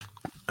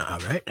All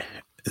right.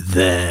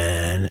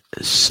 Then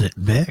sit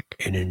back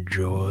and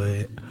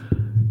enjoy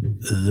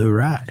the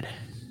ride.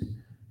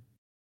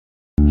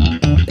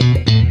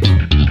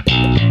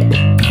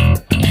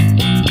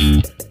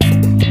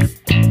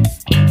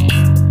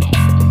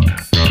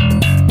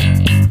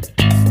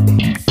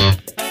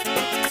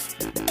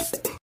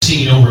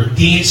 We're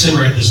dancing,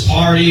 we're at this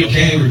party,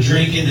 okay, we're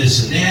drinking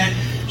this and that.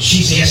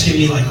 She's asking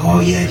me like, oh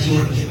yeah, do you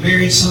want to get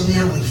married someday?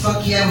 I'm like,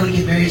 fuck yeah, I want to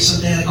get married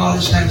someday, like all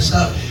this kind of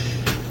stuff.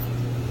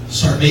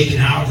 Start making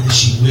out, and then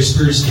she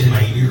whispers in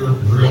my ear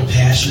real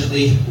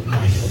passionately,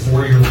 my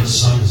 4-year-old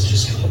son is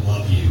just gonna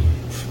love you.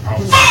 Oh,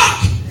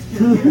 fuck!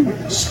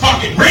 Just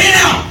fucking ran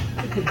out!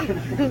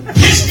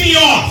 Pissed me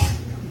off!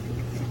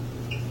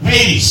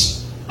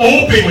 Ladies,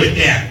 open with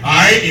that,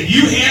 alright? If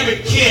you have a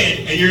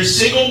kid and you're a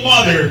single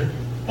mother,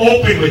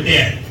 open with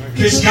that.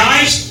 Because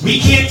guys, we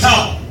can't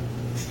tell.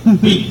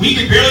 We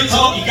can barely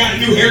tell if you got a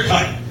new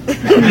haircut.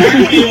 We're not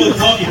going to be able to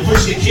tell if you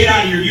pushed the kid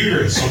out of your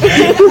uterus,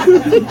 okay?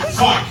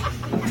 Fuck.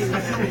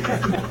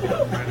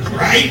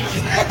 Right?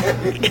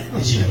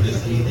 Did you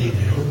notice anything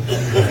new?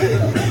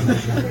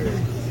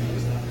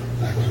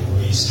 Not going to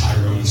raise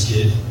Tyrone's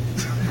kid.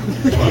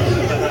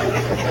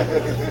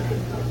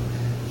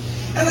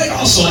 And like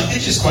also, like,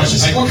 it's just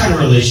questions like, what kind of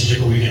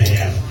relationship are we going to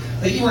have?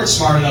 Like, you weren't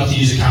smart enough to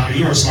use a condom,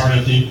 you weren't smart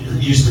enough to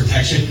use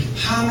protection.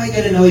 How am I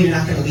going to know you're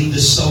not going to leave the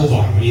stove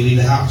on when you leave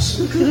the house?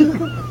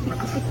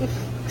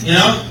 You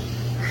know?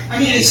 I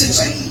mean, it's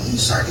like you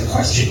start to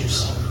question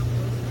yourself.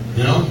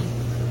 You know?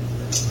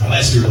 My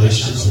last 2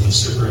 relationships with a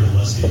stripper and a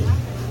lesbian.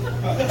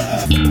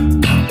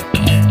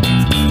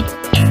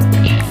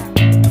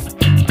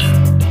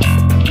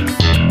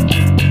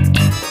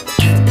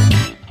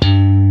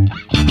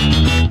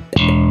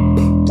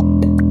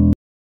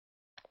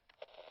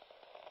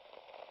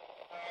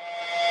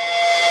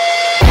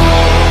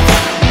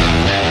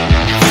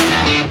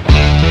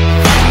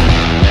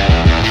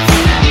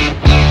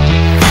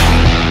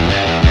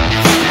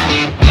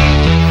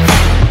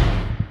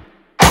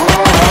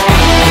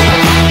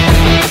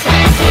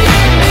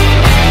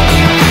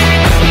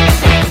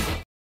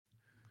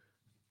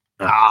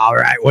 All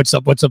right, what's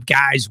up,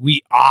 guys?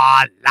 We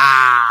are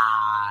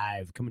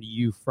live, coming to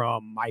you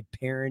from my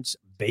parents'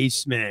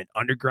 basement,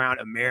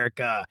 underground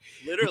America.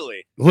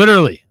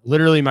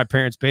 Literally my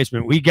parents'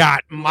 basement. We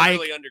got Mike.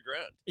 Literally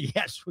underground.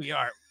 Yes, we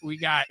are. We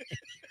got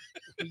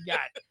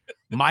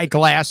Mike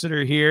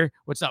Lasater here.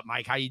 What's up,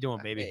 Mike? How you doing,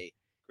 baby? Hey,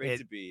 great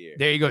to be here.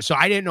 There you go. So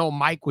I didn't know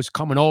Mike was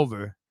coming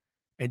over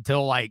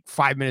until like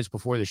 5 minutes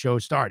before the show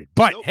started.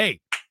 But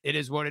hey, it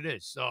is what it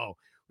is. So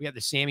we have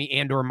the Sammy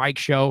and/or Mike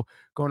show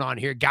going on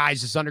here.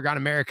 Guys, this is Underground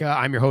America.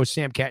 I'm your host,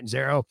 Sam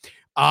Catanzaro.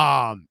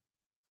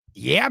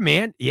 Yeah,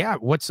 man. Yeah,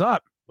 what's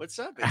up? What's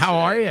up? How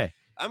are you?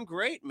 I'm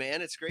great,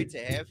 man. It's great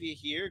to have you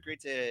here.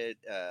 Great to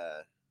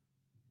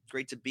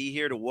be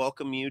here to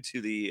welcome you to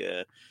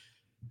the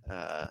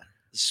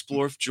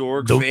Splorf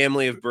Jorg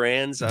family of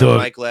brands. I'm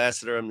Mike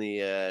Lasater. I'm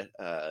the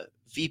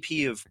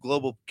VP of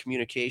Global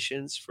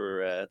Communications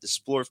for the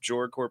Splorf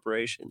Jorg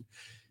Corporation,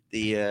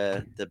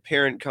 the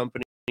parent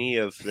company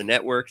of the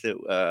network that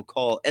we'll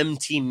call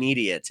MT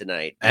Media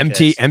tonight.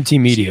 MT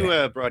Media.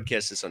 You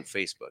broadcast this on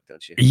Facebook,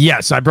 don't you?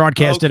 Yes, I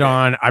broadcast it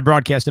on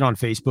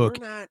Facebook.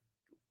 We're not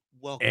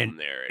welcome and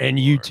there and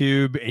anymore.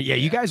 YouTube. Yeah,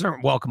 you guys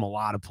aren't welcome a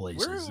lot of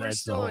places. We're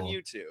still on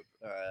YouTube.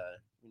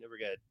 We never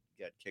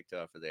got kicked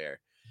off of there.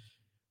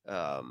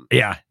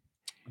 Yeah.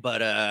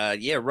 But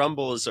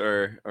Rumble is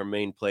our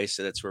main place,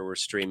 so that's where we're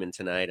streaming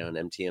tonight on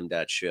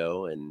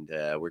mtm.show, and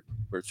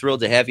we're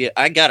thrilled to have you.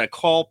 I got a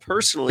call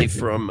personally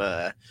from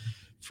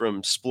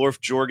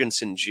Splorf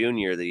Jorgensen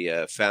Jr.,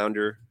 the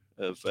founder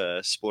of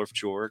Splorf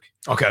Jorg.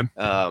 Okay.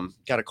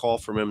 Got a call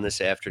from him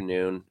this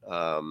afternoon.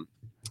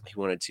 He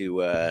wanted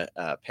to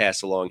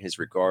pass along his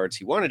regards.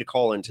 He wanted to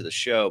call into the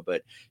show,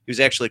 but he was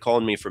actually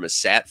calling me from a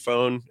sat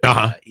phone.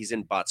 He's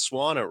in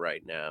Botswana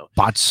right now.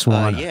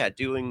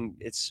 Botswana.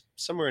 It's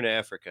somewhere in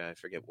Africa. I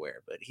forget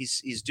where, but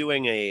he's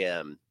doing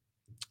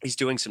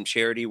some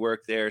charity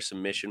work there,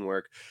 some mission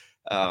work.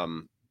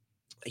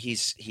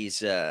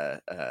 He's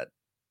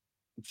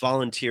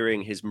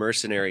volunteering his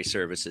mercenary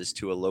services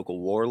to a local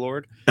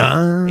warlord,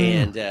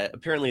 and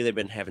apparently they've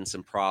been having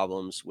some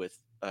problems with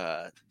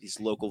these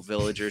local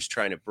villagers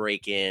trying to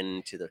break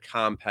into the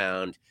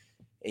compound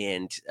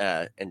and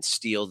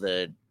steal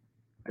the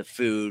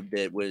food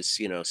that was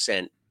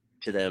sent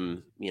to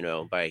them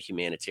by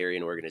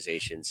humanitarian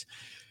organizations.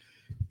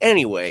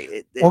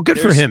 Anyway, good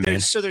for him, man.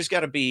 So there's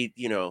got to be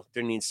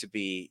there needs to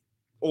be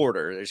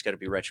order. There's got to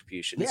be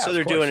retribution. Yeah, so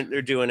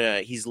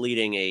he's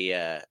leading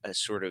a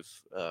sort of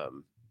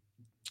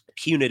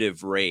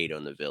punitive raid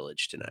on the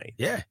village tonight.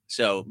 Yeah.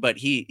 So, but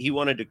he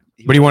wanted to.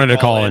 He wanted to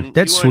call in.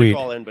 That's sweet.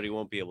 Call in, but he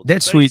won't be able to.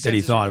 That's sweet that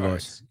he thought of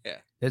us. Yeah.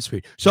 That's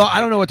sweet. So I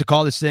don't know what to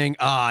call this thing.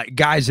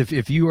 Guys,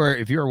 if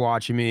you're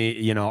watching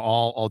me,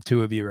 all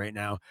 2 of you right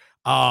now,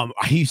 I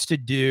used to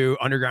do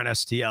Underground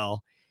STL,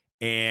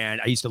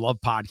 and I used to love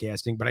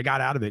podcasting, but I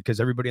got out of it because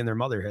everybody and their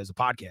mother has a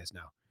podcast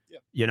now. Yeah.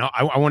 You know,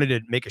 I wanted to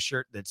make a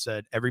shirt that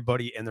said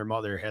everybody and their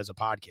mother has a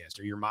podcast,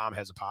 or your mom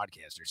has a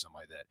podcast, or something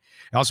like that.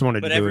 I also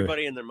wanted But to do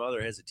everybody and their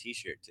mother has a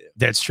T-shirt too.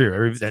 That's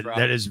true.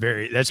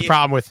 That's the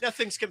problem with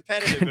nothing's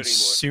competitive anymore.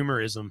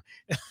 Consumerism.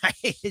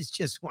 It's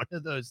just one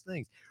of those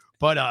things.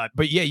 But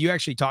yeah, you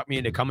actually talked me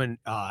into coming.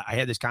 I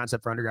had this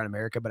concept for Underground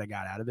America, but I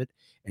got out of it.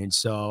 And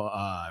so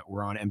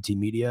we're on MT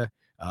Media,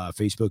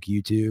 Facebook,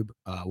 YouTube.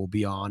 We'll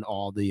be on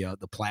all the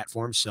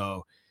platforms.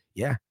 So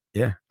yeah.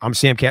 I'm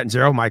Sam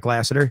Catanzaro, Mike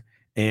Lasater,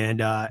 and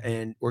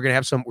we're gonna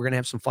have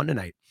some fun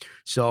tonight.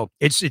 So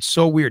it's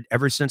so weird.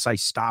 Ever since I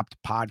stopped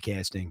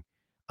podcasting,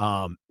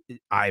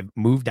 I've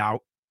moved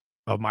out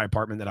of my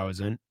apartment that I was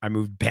in. I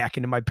moved back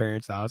into my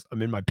parents' house.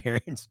 I'm in my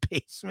parents'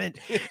 basement,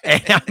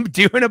 and I'm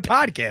doing a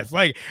podcast.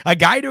 Like a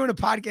guy doing a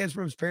podcast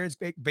from his parents'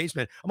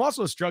 basement. I'm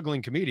also a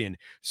struggling comedian.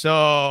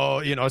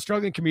 So, you know, a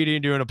struggling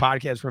comedian doing a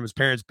podcast from his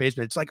parents'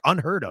 basement. It's like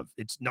unheard of.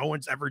 No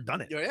one's ever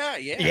done it. Yeah.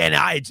 Yeah,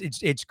 no,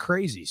 it's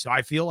crazy. So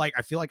I feel like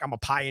I'm a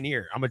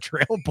pioneer. I'm a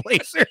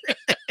trailblazer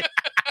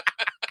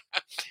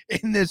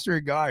in this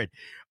regard.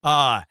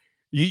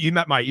 You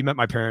met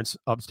my parents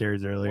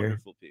upstairs earlier.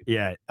 Wonderful people.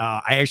 Yeah.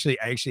 I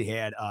actually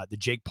had the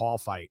Jake Paul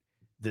fight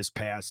this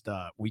past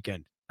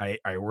weekend. I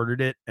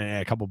ordered it and I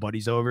had a couple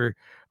buddies over and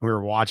we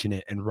were watching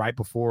it. And right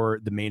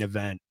before the main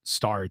event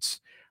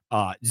starts,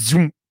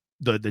 zoom,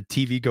 the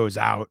TV goes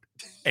out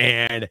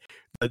and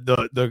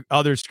the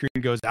other screen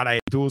goes out. I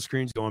have dual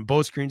screens going,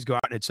 both screens go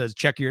out and it says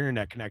check your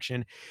internet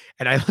connection.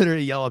 And I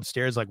literally yell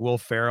upstairs like Will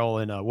Ferrell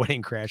in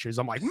Wedding Crashers.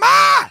 I'm like,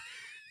 Ma!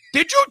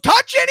 Did you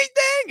touch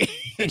anything?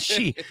 And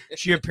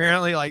she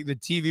apparently, like, the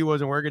TV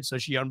wasn't working, so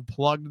she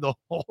unplugged the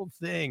whole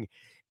thing,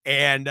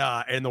 and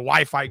the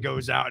Wi-Fi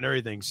goes out and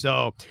everything.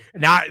 So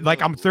now, like,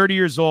 I'm 30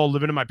 years old,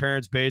 living in my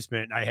parents'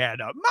 basement, and I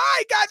had a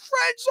 "my got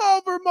friends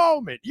over"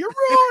 moment. You're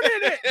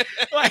ruining it.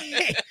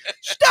 Like,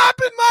 stop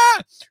it,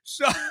 Ma.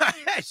 So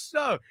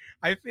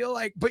I feel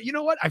like, but you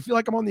know what? I feel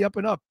like I'm on the up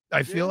and up.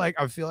 I feel like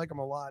I'm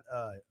a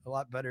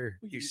lot better.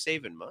 You're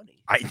saving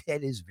money.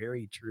 That is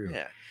very true.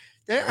 Yeah.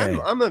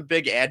 I'm a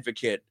big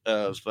advocate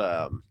of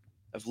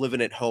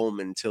living at home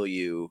until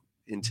you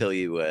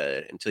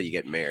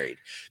get married,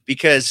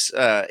 because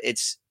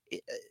it's,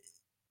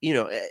 you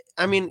know,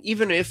 I mean,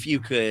 even if you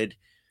could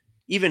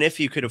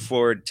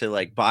afford to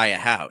like buy a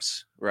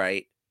house,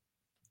 right?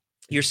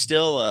 You're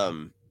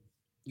still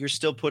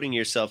putting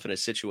yourself in a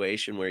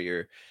situation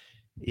where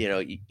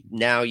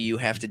now you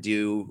have to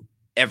do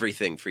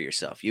everything for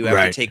yourself. You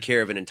have to take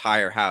care of an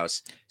entire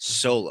house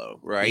solo,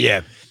 right?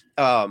 Yeah.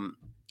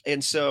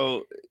 And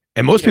so,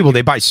 and most people,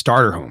 they buy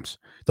starter homes.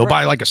 They'll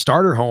buy like a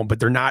starter home, but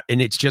they're not,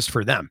 and it's just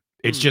for them.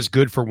 It's just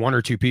good for one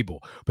or two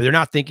people, but they're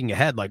not thinking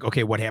ahead. Like,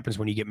 okay, what happens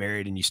when you get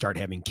married and you start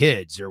having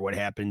kids, or what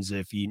happens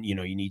if you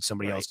need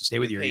somebody else to stay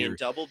with you? You're paying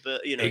double bill,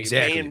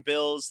 exactly. You're paying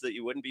bills that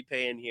you wouldn't be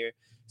paying here.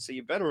 So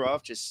you're better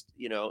off just,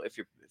 if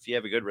you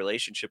have a good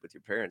relationship with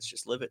your parents,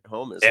 just live at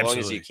home as long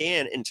as you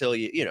can until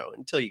you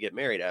get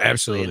married. Obviously.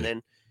 Absolutely. And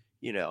then,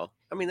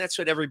 I mean, that's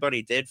what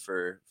everybody did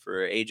for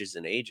ages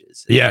and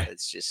ages. Yeah.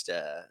 It's just,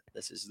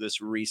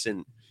 this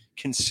recent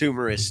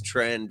consumerist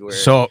trend where.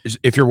 So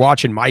if you're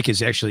watching, Mike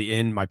is actually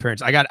in my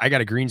parents. I got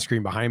a green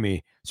screen behind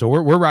me. So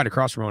we're right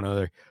across from one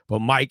another, but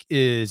Mike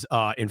is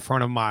in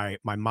front of my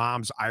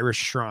mom's Irish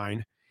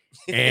shrine.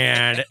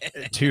 And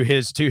to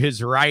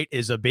his right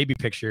is a baby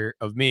picture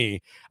of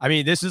me. I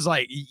mean, this is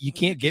like, you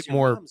can't get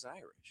more.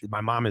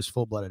 My mom is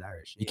full-blooded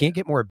Irish. You can't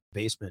get more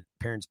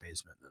parents'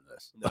 basement than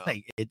this. No,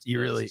 like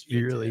you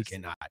really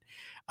cannot.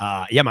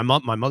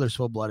 My mother's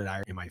full-blooded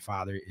Irish, and my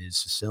father is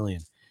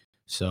Sicilian.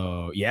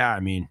 So yeah, I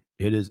mean,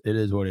 it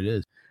is what it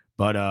is.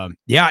 But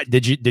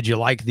did you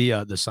like the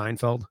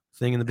Seinfeld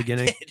thing in the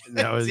beginning?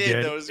 That was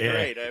good. That was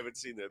great. I haven't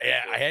seen that before.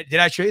 Yeah, did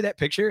I show you that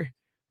picture?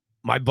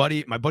 My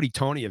buddy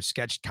Tony of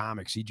Sketch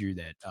Comics, he drew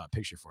that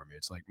picture for me.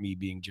 It's like me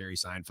being Jerry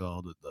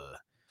Seinfeld with the.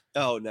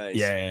 Oh, nice.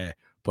 Yeah.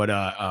 But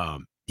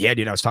yeah,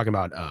 dude, I was talking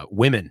about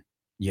women,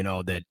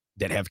 that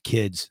have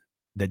kids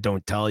that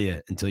don't tell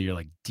you until you're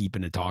like deep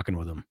into talking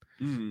with them.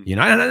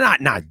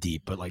 Not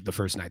deep, but like the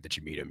first night that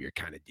you meet them, you're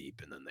kind of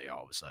deep, and then they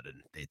all of a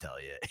sudden they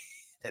tell you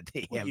that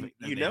they have.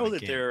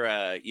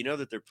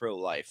 That they're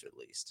pro-life at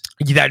least.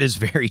 That is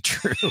very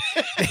true.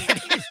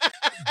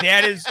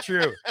 That is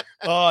true.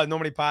 Oh,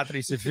 nomine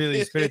Patris et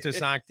Filii Spiritus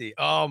Sancti.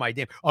 Oh my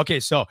damn. Okay,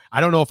 so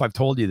I don't know if I've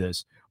told you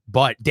this,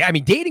 but I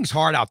mean, dating's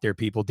hard out there,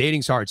 people.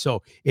 Dating's hard.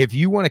 So if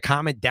you want to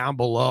comment down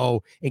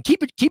below and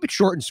keep it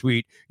short and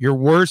sweet, your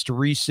worst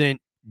recent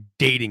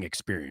dating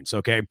experience.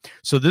 Okay.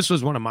 So this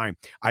was one of mine.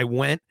 I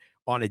went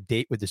on a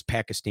date with this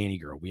Pakistani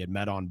girl. We had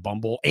met on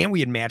Bumble and we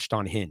had matched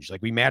on Hinge.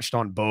 Like we matched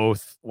on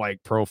both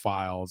like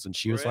profiles. And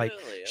she was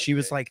she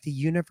was like, the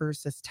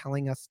universe is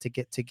telling us to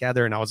get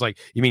together. And I was like,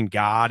 you mean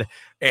God?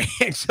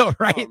 And so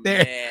right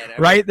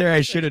there,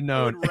 I should have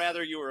known. I would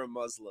rather you were a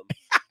Muslim.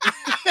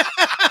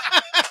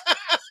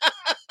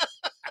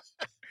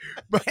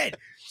 But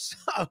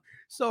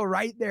So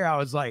right there, I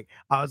was like,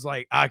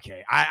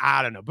 okay,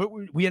 I don't know, but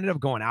we ended up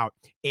going out,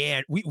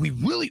 and we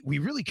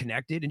really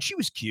connected, and she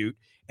was cute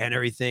and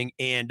everything,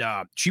 and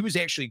she was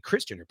actually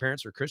Christian. Her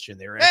parents were Christian.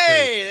 They were actually,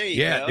 Hey, there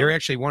you go. they were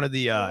actually one of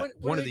the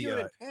what are they doing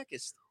in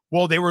Pakistan?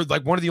 well, they were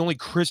like one of the only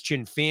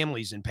Christian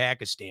families in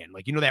Pakistan.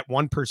 Like, you know, that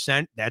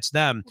 1%, that's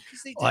them.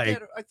 Because they did Like,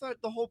 that. I thought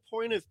the whole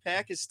point of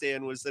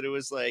Pakistan was that it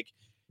was like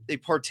they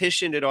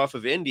partitioned it off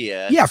of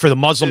India. yeah, for the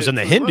Muslims and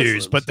the for the Hindus,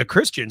 Muslims. but the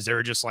Christians, they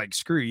were just like,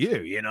 screw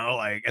you, you know,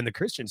 like, and the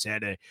Christians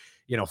had to,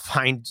 you know,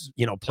 find,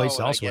 you know, place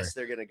and elsewhere. I guess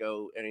they're gonna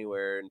go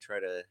anywhere and try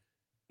to.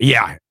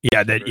 Yeah,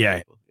 convert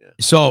people. Yeah.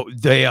 So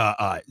they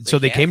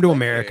they came to Catholic,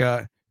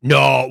 America.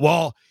 No,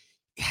 well,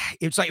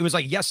 it was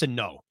like yes and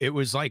no. It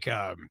was like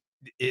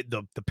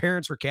the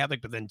parents were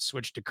Catholic, but then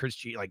switched to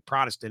Christian, like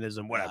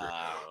Protestantism, whatever.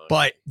 Oh,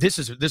 But this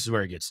is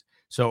where it gets.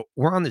 So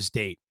we're on this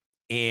date,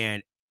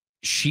 and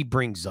she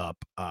brings up,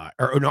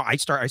 or no, I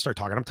start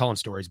talking. I'm telling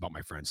stories about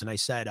my friends, and I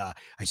said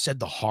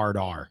the hard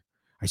R.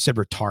 I said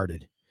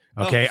retarded.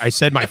 Okay, I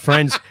said my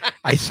friends.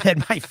 I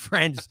said my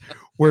friends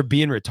were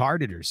being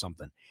retarded or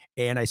something.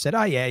 And I said,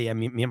 oh, yeah.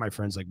 Me and my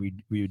friends, like, we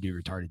would do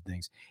retarded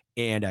things.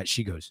 And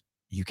she goes,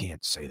 you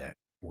can't say that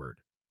word.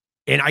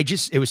 And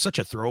it was such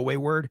a throwaway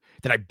word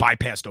that I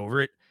bypassed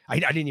over it. I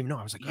didn't even know.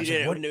 I was like,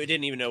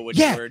 didn't even know which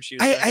word she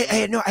was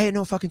I had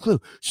no fucking clue.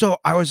 So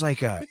I was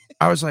like,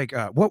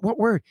 what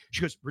word?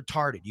 She goes,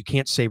 retarded. You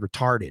can't say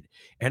retarded.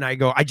 And I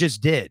go, I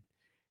just did.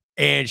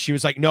 And she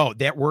was like, no,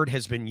 that word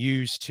has been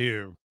used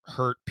to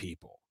hurt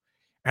people.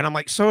 And I'm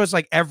like, so it's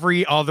like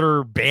every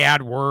other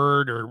bad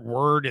word or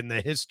word in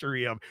the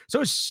history of,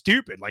 so it's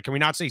stupid. Like, can we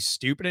not say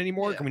stupid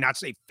anymore? Yeah. Can we not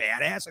say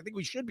fat ass? I think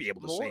we should be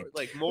able to say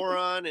like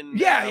moron and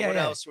what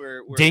else?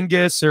 We're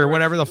dingus or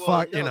whatever the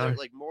fuck, no, you know,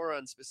 like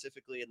moron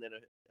specifically, and then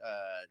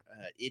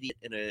idiot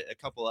and a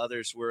couple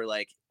others were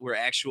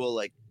actual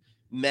like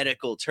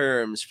medical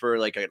terms for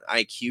like an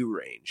IQ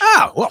range.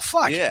 Oh, well,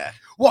 fuck. Yeah.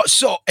 Well,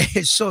 so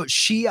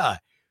she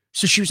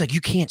was like,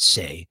 you can't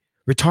say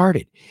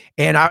retarded.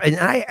 And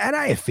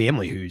I have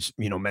family who's,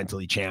 you know,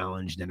 mentally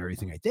challenged and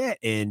everything like that.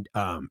 And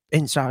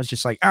so I was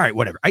just like, all right,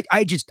 whatever.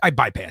 I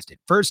bypassed it.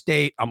 First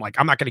date, I'm like,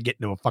 I'm not going to get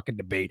into a fucking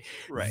debate.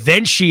 Right.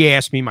 Then she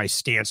asked me my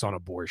stance on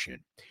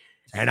abortion.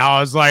 And I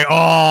was like,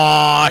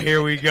 oh,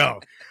 here we go.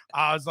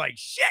 I was like,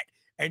 shit.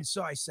 And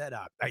so I said,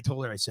 I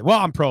told her, I said, well,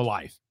 I'm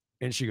pro-life.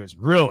 And she goes,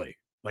 really?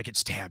 Like,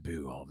 it's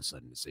taboo all of a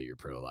sudden to say you're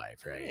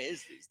pro-life, right? It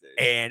is these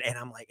days. And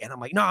I'm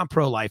like, no, I'm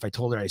pro-life. I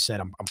told her, I said,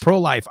 I'm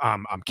pro-life.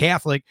 I'm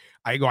Catholic.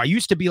 I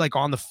used to be like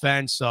on the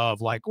fence of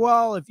like,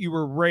 well, if you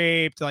were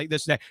raped, like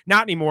this and that.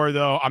 Not anymore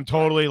though. I'm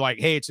totally like,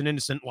 hey, it's an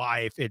innocent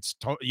life. It's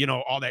you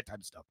know, all that type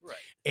of stuff. Right.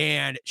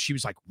 And she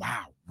was like,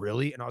 wow,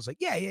 really? And I was like,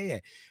 yeah.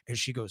 And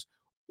she goes,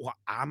 well,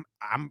 I'm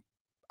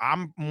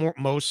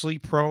mostly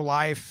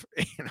pro-life.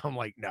 And I'm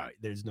like, no,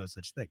 there's no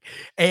such thing.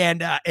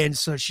 And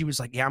so she was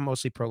like, yeah, I'm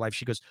mostly pro-life.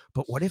 She goes,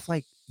 but what if,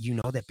 like, you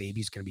know, that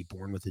baby's going to be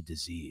born with a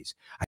disease?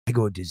 I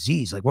go, a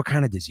disease? Like, what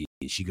kind of disease?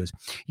 She goes,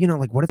 you know,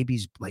 like, what if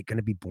baby's like going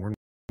to be born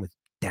with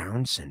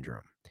Down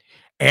syndrome?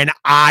 And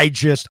I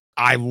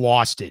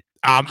lost it.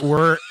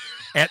 We're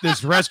at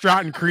this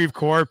restaurant in Creve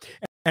Coeur,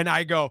 and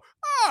I go,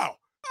 oh,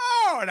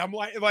 and I'm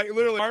like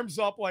literally arms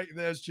up like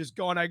this, just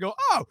going, I go,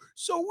 oh,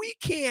 so we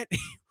can't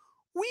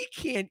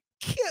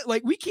kill,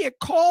 like, we can't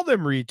call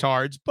them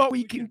retards, but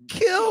we can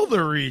kill the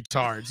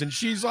retards. And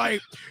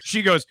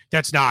she goes,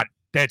 that's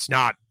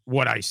not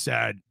what I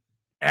said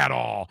at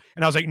all.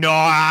 And I was like, no,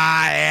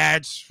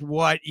 that's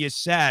what you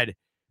said.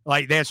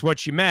 Like, that's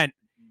what you meant.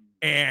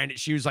 And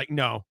she was like,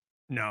 no.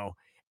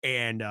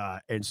 And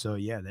so,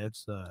 yeah,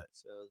 that's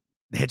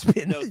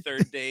been no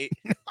third date.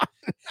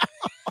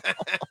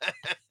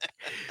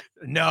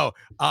 No.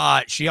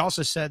 She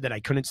also said that I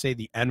couldn't say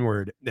the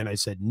N-word. Then I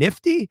said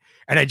nifty.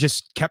 And I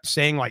just kept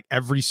saying like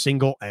every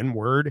single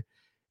N-word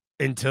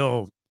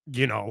until,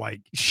 you know,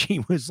 like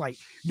she was like,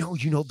 no,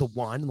 you know, the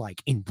one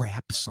like in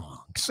rap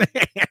songs.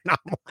 And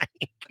I'm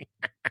like,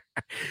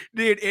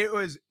 dude, it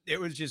was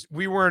just,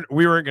 we weren't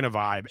going to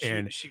vibe.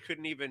 And she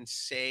couldn't even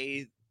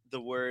say the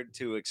word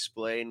to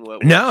explain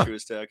what she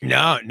was talking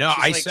about. No.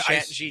 She's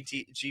like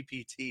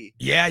GPT.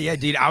 Yeah,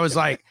 dude. I was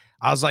like,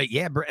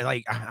 yeah, bro,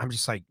 like, I'm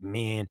just like,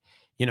 man,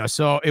 you know,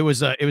 so it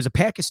was a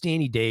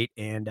Pakistani date,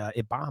 and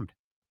it bombed.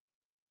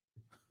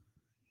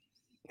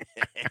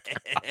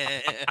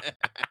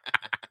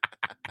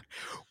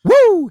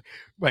 Woo!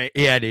 But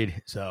yeah,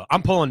 dude. So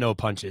I'm pulling no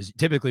punches.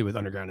 Typically with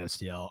Underground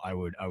STL, I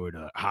would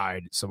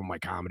hide some of my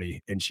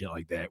comedy and shit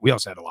like that. We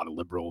also had a lot of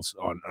liberals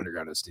on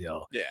Underground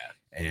STL. Yeah.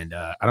 And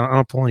I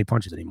don't pull any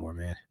punches anymore,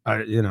 man.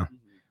 You know,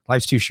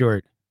 life's too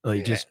short.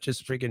 Like, just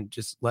freaking,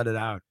 just let it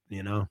out.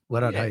 You know,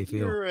 let out how you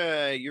feel.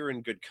 You're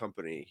in good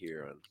company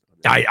here on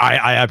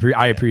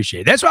I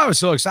appreciate it. That's why I was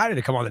so excited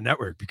to come on the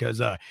network,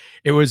 because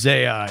it was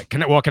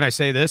can I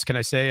say this? Can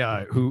I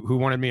say who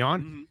wanted me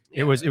on? Mm-hmm.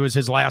 Yeah. It was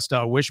his last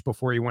wish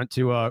before he went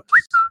to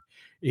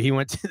he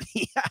went to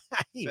the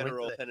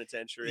federal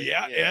penitentiary.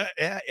 Yeah.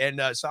 And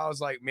so I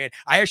was like, man,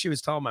 I actually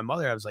was telling my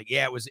mother, I was like,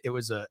 yeah, it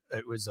was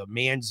a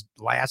man's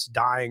last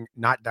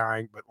not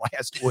dying, but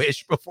last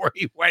wish before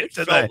he went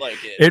to the.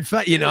 Like it. It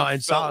felt,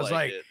 and so I was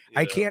like, it,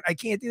 I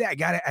can't do that.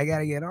 I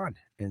gotta get on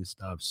and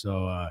stuff.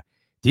 So,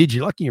 dude,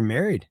 you're lucky you're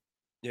married.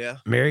 Yeah,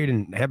 married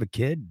and have a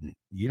kid.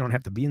 You don't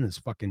have to be in this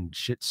fucking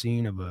shit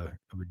scene of a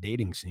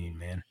dating scene,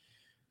 man.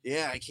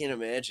 Yeah, I can't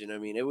imagine. I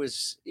mean, it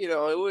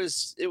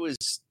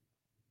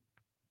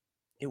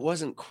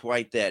wasn't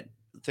quite that.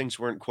 Things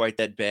weren't quite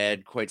that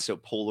bad, quite so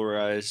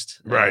polarized.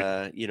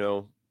 Right.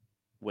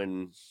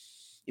 When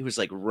it was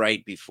like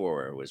right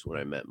before was when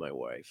I met my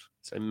wife.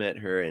 So I met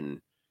her in.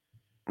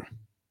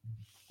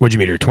 What'd you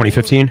meet her?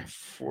 2015?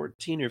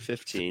 14 or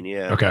 15.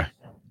 Yeah. Okay.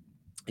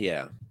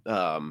 Yeah.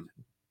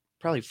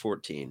 Probably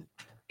 14.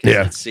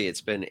 Yeah. Let's see.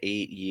 It's been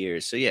 8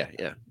 years. So yeah.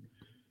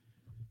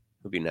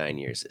 It'll be 9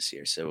 years this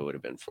year. So it would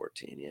have been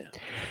 14. Yeah.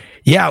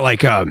 Yeah.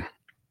 Like,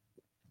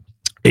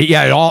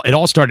 it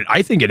all started.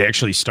 I think it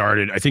actually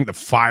started. I think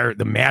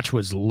the match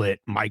was lit.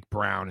 Mike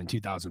Brown in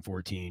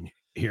 2014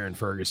 here in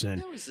Ferguson.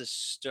 That was the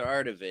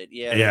start of it.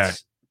 Yeah. Yeah.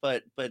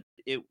 But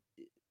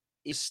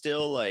it's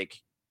still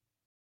like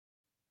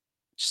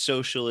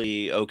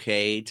socially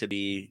okay to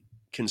be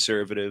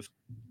conservative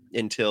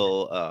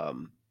until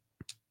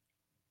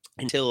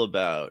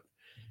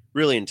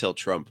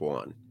Trump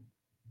won,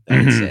 I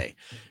would say.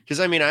 Because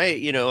I mean,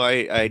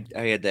 I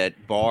had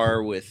that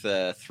bar with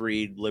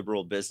 3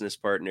 liberal business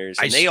partners,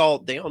 and they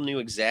all knew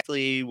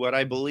exactly what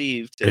I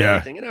believed and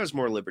everything. And I was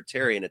more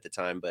libertarian at the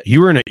time. But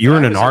you were in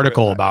an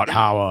article about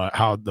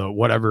how the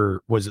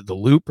whatever was it, the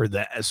Loop or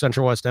the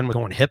Central West End was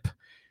going hip.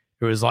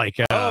 It was like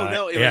it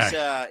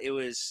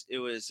was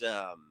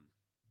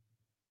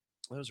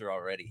those are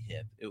already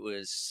hip. It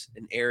was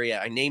an area,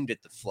 I named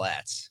it the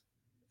Flats.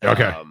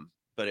 Okay.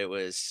 But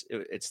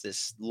it's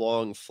this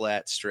long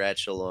flat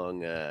stretch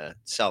along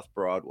South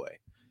Broadway,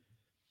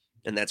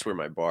 and that's where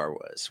my bar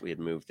was. We had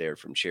moved there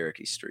from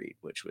Cherokee Street,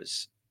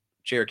 was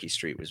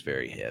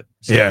very hip.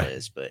 Still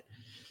is, but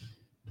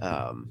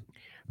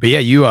yeah,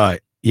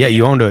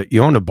 you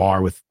owned a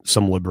bar with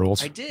some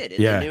liberals. I did.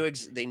 And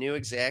they knew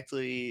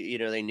exactly.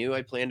 They knew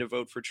I planned to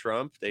vote for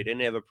Trump. They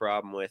didn't have a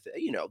problem with it.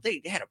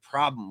 They had a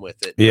problem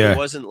with it. Yeah, it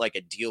wasn't like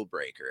a deal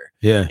breaker.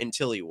 Yeah,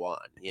 until he won.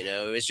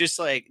 It was just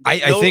like I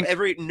think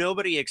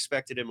nobody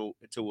expected him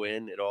to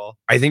win at all.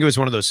 I think it was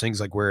one of those things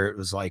like where it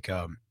was like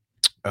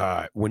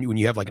when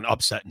you have like an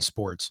upset in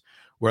sports,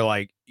 where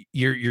like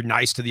you're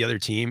nice to the other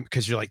team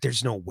because you're like,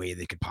 there's no way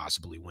they could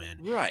possibly win,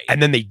 right?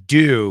 And then they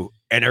do,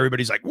 and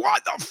everybody's like,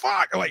 what the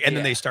fuck? Like, and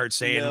then they start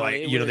saying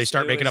they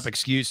start making up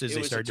excuses.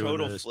 They start doing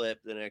total flip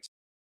the next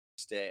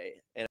day,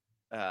 and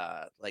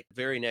like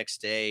very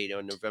next day,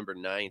 November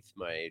 9th,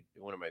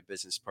 one of my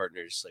business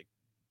partners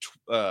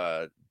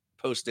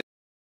posted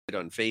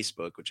on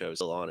Facebook, which I was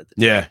still on at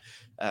the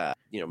time.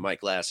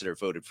 Mike Lasater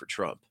voted for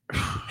Trump,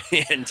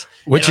 and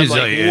what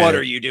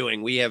are you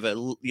doing? We have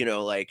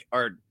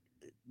our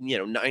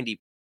 90%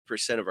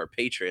 of our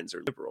patrons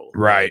are liberal.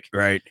 Right.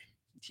 Right.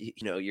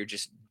 You're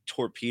just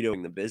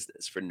torpedoing the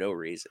business for no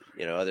reason,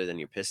 other than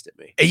you're pissed at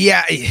me.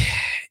 Yeah.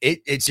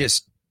 It's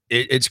just,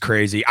 it's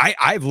crazy.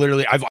 I've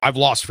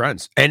lost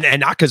friends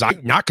and not cause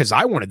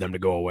I wanted them to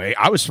go away.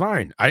 I was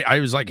fine. I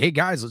was like, hey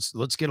guys,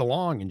 let's get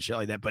along and shit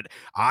like that. But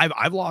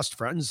I've lost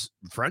friends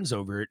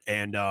over it,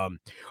 and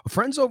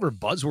friends over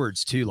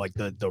buzzwords too, like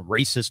the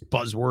racist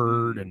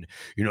buzzword, and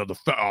you're the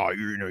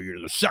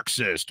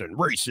sexist and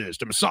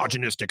racist and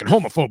misogynistic and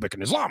homophobic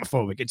and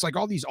Islamophobic. It's like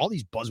all these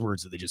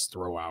buzzwords that they just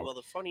throw out. Well,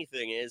 the funny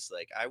thing is,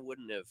 like, I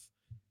wouldn't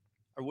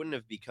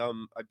have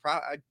become.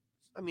 I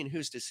mean,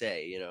 who's to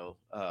say,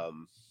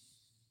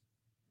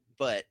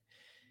 but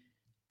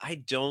I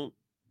don't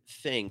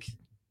think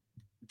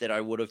that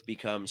I would have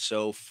become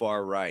so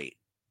far right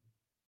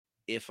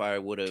if I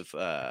would have,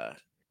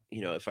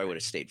 if I would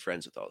have stayed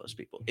friends with all those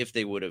people. If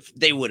they would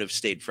have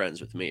stayed friends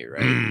with me,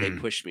 right? They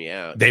pushed me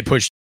out. They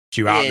pushed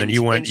you out, and then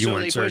you weren't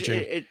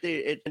searching.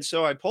 And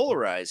so I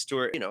polarized to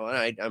her, and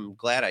I'm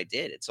glad I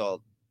did. It's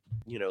all,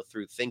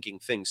 through thinking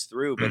things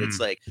through, but it's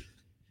like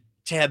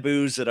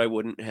taboos that I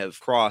wouldn't have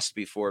crossed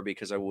before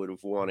because I would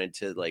have wanted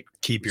to like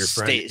keep your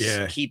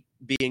friend, keep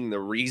being the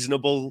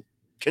reasonable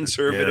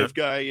conservative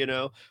guy,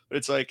 but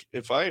it's like,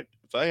 if I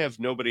have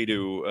nobody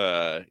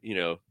to,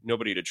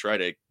 nobody to try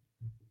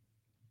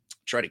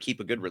to keep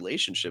a good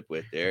relationship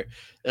with there,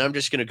 and I'm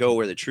just going to go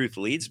where the truth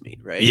leads me.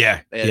 Right.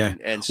 Yeah.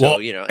 And so,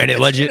 and it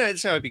led you,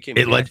 that's how I became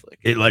Catholic.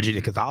 It led you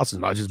to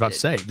Catholicism. I was just about to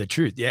say the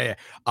truth. Yeah.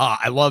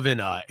 I love in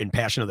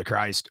Passion of the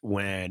Christ,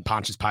 when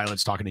Pontius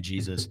Pilate's talking to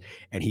Jesus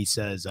and he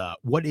says,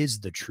 what is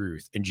the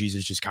truth? And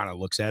Jesus just kind of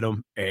looks at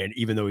him. And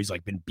even though he's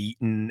like been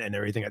beaten and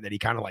everything like that, he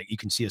kind of like, you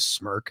can see a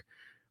smirk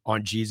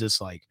on Jesus.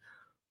 Like,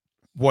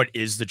 what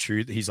is the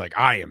truth? He's like,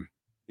 I am.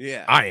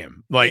 Yeah, I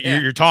am. Like,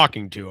 you're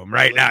talking to him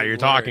right now. You're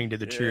talking to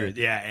the truth.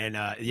 Yeah. And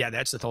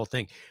that's the whole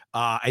thing.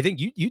 I think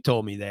you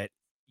told me that,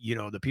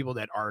 the people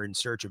that are in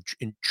search of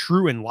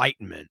true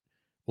enlightenment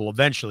will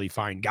eventually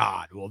find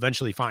God, will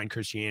eventually find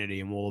Christianity,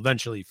 and will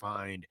eventually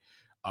find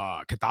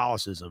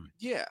Catholicism.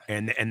 Yeah.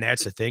 And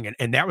that's the thing.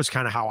 And that was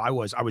kind of how I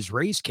was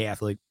raised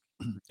Catholic.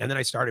 And then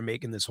I started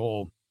making this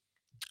whole,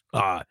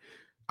 I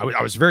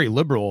was very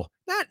liberal,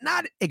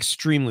 not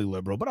extremely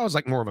liberal, but I was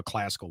like more of a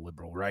classical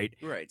liberal. Right.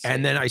 Right.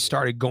 And then I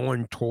started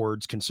going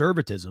towards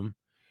conservatism,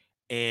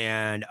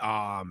 and,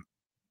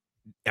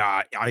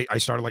 I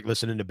started like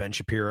listening to Ben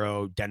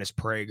Shapiro, Dennis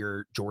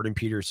Prager, Jordan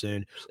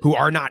Peterson, who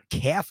are not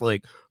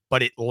Catholic,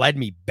 but it led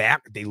me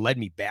back. They led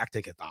me back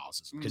to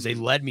Catholicism because they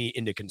led me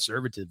into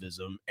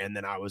conservatism. And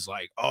then I was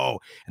like, oh,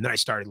 and then I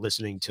started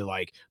listening to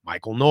like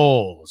Michael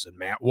Knowles and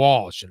Matt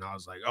Walsh. And I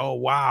was like, oh,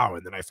 wow.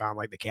 And then I found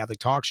like the Catholic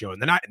talk show. And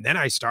then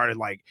I started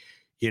like,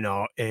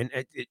 and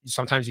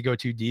sometimes you go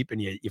too deep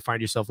and you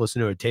find yourself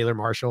listening to a Taylor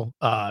Marshall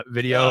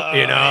video,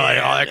 like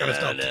all that kind of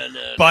stuff.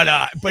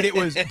 But it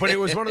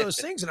was one of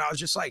those things. And I was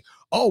just like,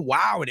 oh,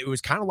 wow. And it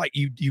was kind of like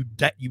you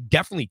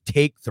definitely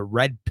take the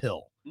red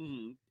pill.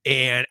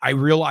 And I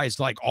realized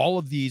like all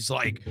of these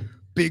like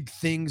big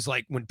things,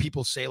 like when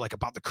people say like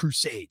about the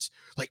Crusades,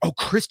 like, oh,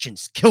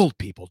 Christians killed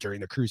people during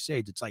the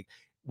Crusades. It's like,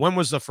 when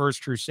was the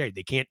first Crusade?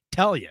 They can't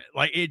tell you.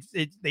 Like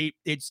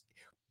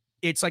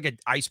it's like an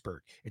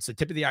iceberg. It's the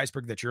tip of the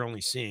iceberg that you're only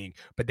seeing,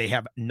 but they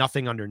have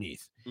nothing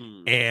underneath.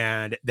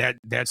 And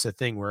that's the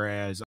thing.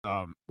 Whereas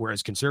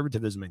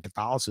conservatism and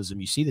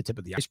Catholicism, you see the tip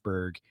of the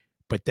iceberg,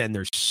 but then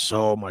there's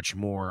so much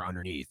more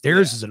underneath.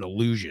 Theirs is an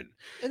illusion.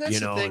 And that's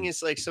the thing,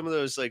 is like some of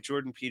those like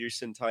Jordan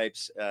Peterson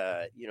types,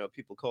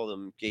 people call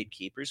them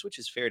gatekeepers, which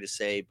is fair to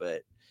say,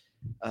 but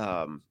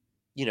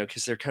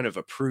because they're kind of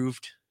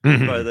approved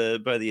by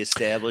the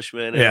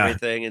establishment and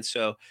everything. And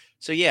so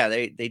yeah,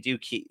 they do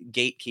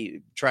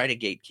try to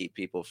gatekeep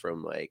people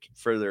from like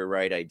further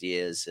right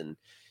ideas. And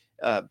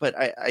but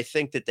I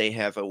think that they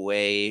have a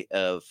way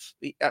of,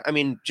 I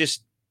mean,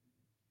 just,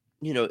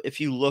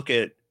 if you look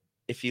at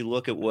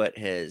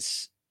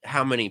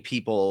how many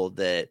people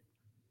that,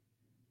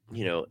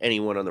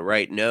 anyone on the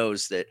right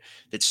knows that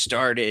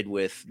started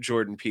with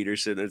Jordan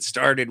Peterson, that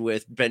started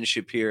with Ben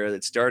Shapiro,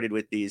 that started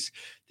with these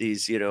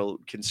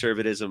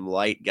conservatism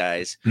light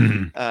guys,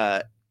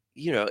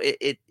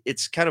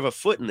 it's kind of a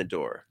foot in the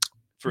door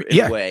in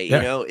a way,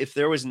 if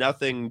there was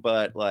nothing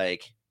but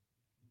like,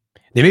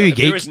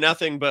 there was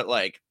nothing but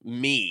like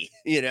me,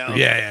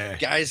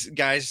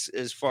 guys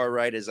as far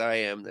right as I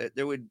am,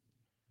 there would,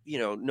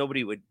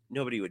 nobody would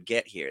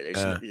get here.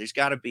 There's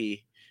got to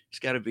be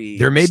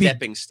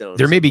stepping stones.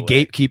 There may be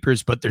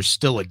gatekeepers, but there's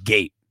still a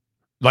gate.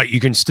 Like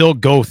you can still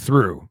go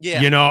through,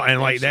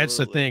 and like that's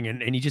the thing.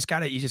 And you just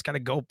gotta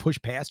go push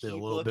past it a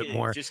little bit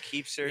more. Just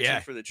keep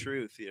searching for the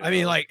truth. I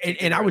mean, like,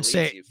 and I would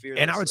say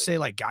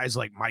like guys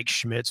like Mike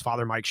Schmitz,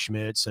 Father Mike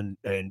Schmitz,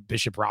 and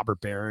Bishop Robert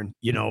Barron,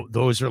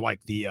 those are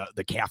like the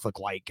Catholic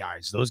light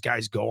guys. Those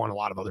guys go on a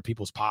lot of other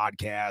people's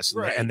podcasts,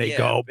 and they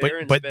go,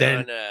 but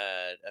then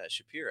on,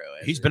 Shapiro.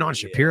 He's been on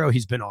Shapiro.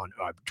 He's been on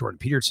Jordan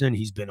Peterson.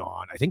 He's been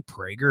on, I think,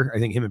 Prager. I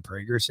think him and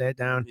Prager sat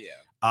down.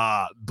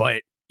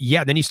 But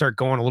yeah, then you start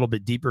going a little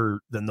bit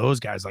deeper than those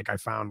guys. Like I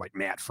found like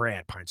Matt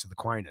Fradd, Pints of the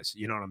Aquinas.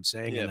 You know what I'm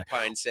saying? Yeah,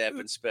 Pine Sap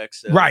and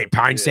Spexo. Right,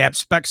 Pine Sap,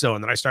 Spexo.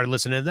 And then I started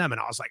listening to them,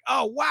 and I was like,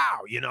 oh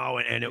wow,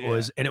 and it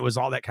was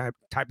all that kind of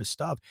type of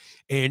stuff.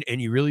 And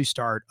you really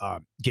start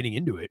getting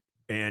into it.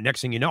 And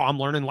next thing you know, I'm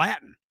learning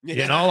Latin.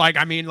 Like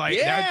I mean, like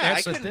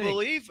that's I the couldn't thing.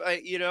 believe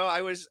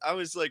I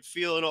was like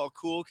feeling all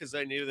cool because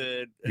I knew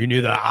that you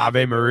knew the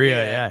Ave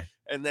Maria, yeah.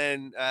 And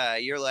then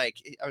you're like,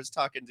 I was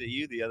talking to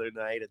you the other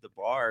night at the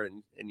bar,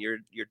 and you're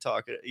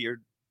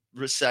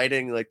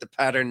reciting like the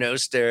Pater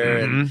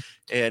Noster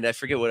and I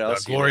forget what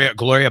else.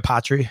 Gloria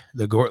Patri,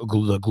 the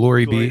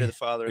glory be to the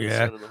Father and the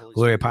Son and the Holy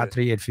Gloria Spirit.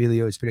 Patri et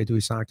Filio et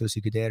Spiritui Sancto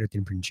sic ut erat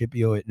in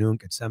principio et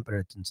nunc et semper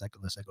et in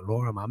saecula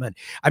saeculorum. Amen.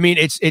 I mean,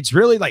 it's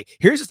really like,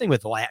 here's the thing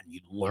with Latin: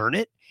 you learn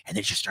it, and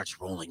it just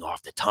starts rolling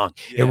off the tongue.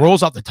 It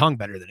rolls off the tongue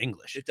better than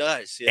English. It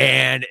does,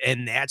 and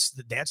that's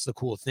the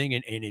cool thing,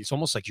 and it's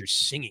almost like you're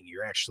singing.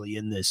 You're actually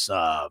in this.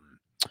 I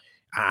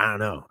don't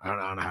know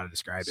how to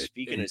describe it.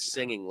 Speaking of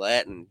singing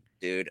Latin,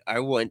 dude, I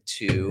went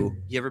to.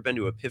 You ever been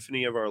to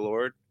Epiphany of Our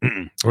Lord?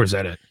 Where's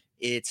that at?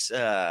 It's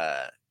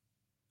at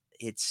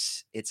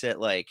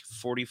like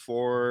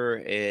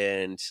 44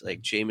 and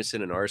like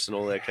Jameson and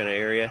Arsenal, that kind of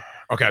area.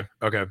 Okay.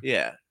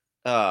 Yeah.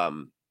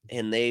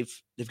 And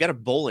they've got a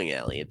bowling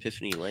alley,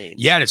 Epiphany Lane.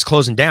 Yeah, and it's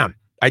closing down.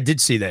 I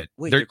did see that.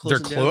 Wait, they're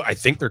closing I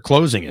think they're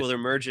closing it. Well, they're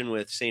merging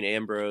with St.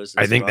 Ambrose.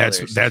 I think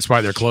that's why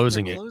they're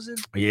closing it.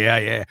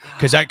 Yeah.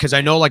 Because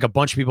I know like a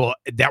bunch of people.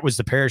 That was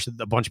the parish that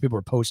a bunch of people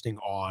were posting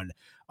on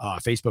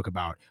Facebook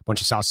about, a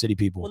bunch of South City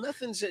people. Well,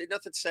 nothing's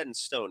set in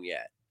stone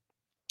yet.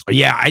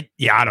 Yeah,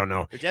 I don't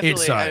know. They're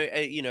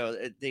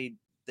definitely,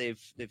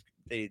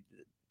 they've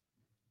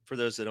for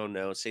those that don't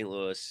know, St.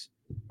 Louis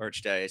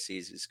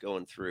Archdiocese is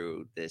going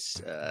through this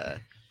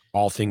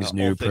All Things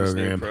New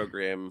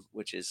program,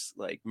 which is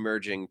like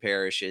merging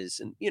parishes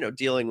and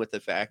dealing with the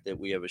fact that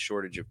we have a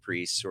shortage of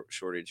priests,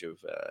 shortage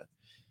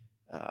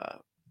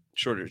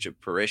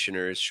of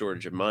parishioners,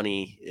 shortage of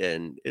money,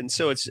 and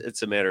so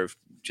it's a matter of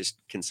just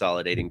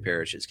consolidating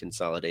parishes,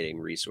 consolidating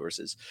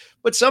resources.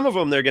 But some of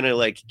them they're going to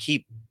like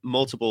keep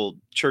multiple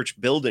church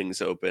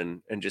buildings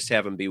open and just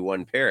have them be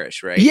one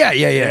parish, right? Yeah.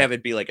 And have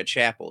it be like a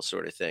chapel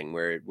sort of thing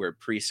where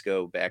priests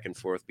go back and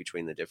forth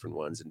between the different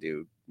ones and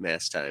do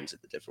mass times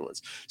at the different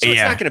ones. So it's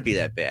not going to be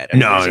that bad. I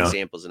mean, there's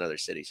examples in other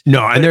cities.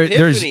 No, and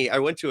Epiphany, I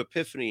went to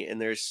Epiphany, and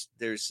there's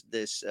this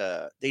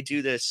they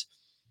do this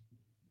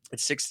at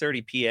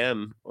 6:30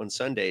 p.m. on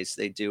Sundays.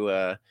 They do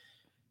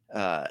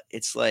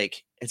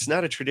it's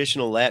not a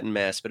traditional Latin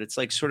mass, but it's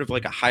like sort of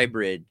like a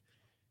hybrid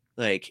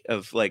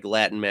of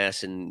Latin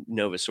mass and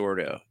Novus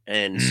Ordo.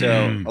 And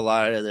so a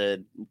lot of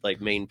the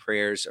main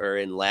prayers are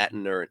in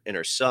Latin and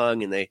are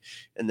sung, and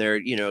they're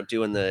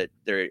doing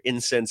they're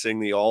incensing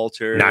the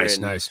altar.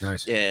 Nice.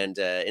 And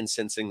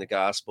incensing the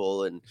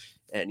gospel, and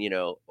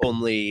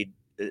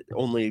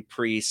only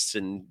priests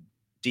and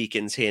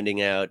deacons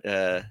handing out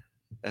the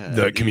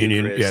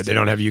communion. Eucharist, they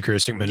don't have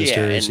Eucharistic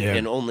ministers.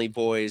 And only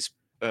boys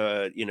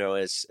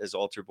as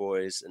altar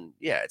boys, and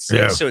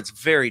so it's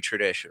very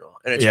traditional,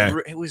 and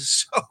it was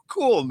so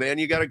cool, man.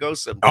 You got to go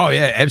sometime. Oh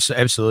yeah,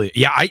 absolutely.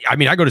 Yeah, I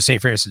mean, I go to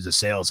St. Francis de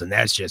Sales, and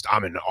that's just,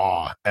 I'm in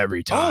awe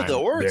every time. Oh, the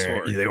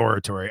oratory. The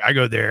oratory. I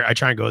go there. I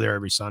try and go there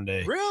every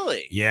Sunday.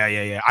 Really?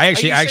 Yeah. I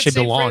actually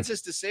belong.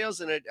 Francis de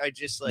Sales, and I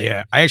just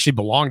I actually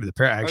belong to the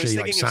prayer. I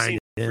actually signed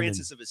in.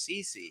 Francis of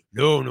Assisi.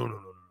 No.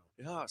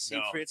 Oh,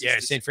 Francis. Yeah,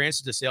 St.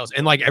 Francis de Sales,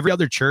 and every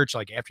other church,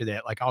 after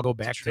that, I'll go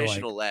back to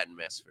traditional Latin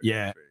mass.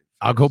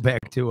 I'll go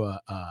back to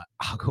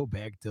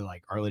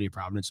Our Lady of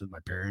Providence with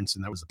my parents,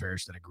 and that was the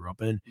parish that I grew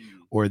up in.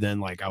 Or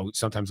then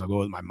sometimes I'll go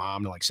with my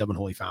mom to Seven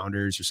Holy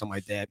Founders or something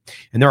like that,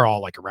 and they're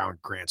all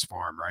around Grants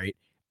Farm, right?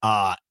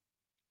 I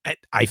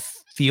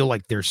feel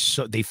like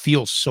they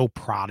feel so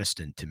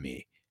Protestant to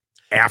me.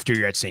 After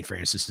you're at St.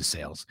 Francis de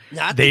Sales,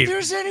 not that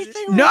there's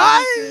anything wrong.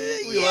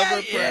 Love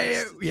our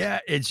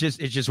Protestants.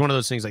 It's just one of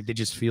those things. They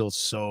just feel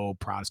so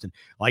Protestant.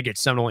 At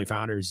Seven Holy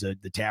Founders,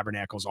 the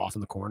tabernacle's off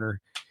in the corner.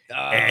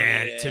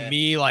 To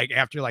me,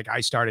 after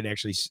I started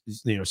actually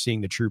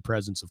seeing the true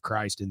presence of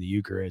Christ in the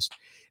Eucharist,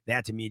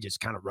 that to me just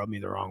kind of rubbed me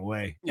the wrong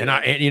way. And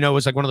it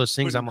was one of those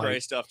things. Putting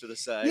Christ off to the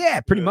side.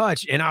 Yeah, pretty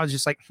much. And I was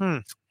just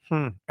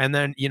and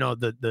then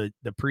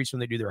the priests, when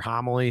they do their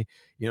homily,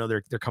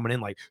 they're coming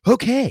in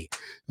okay,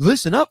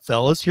 listen up,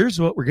 fellas, here's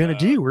what we're gonna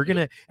do. We're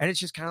gonna, and it's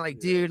just kind of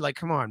dude,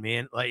 come on,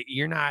 man,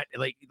 you're not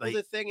well,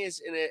 the thing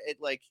is, in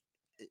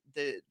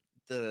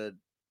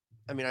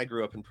I mean, I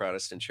grew up in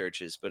Protestant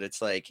churches, but it's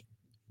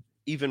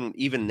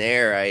even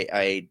there,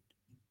 I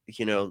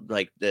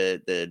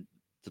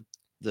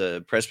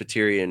the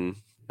Presbyterian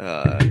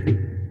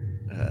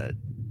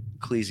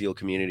ecclesial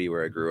community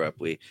where I grew up,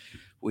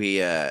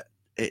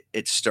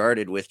 it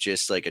started with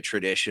just a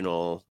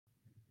traditional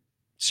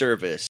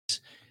service,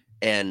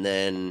 and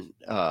then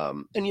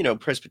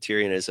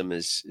Presbyterianism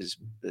is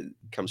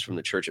comes from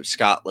the Church of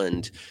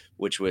Scotland,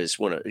 which was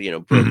one of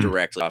broke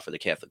directly off of the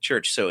Catholic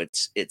Church, so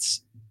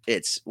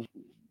it's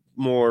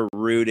more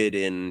rooted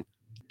in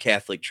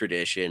Catholic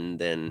tradition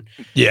than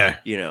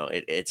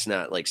it's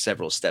not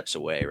several steps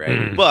away,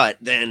 right? But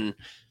then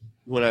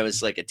when I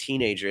was a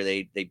teenager,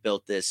 they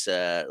built this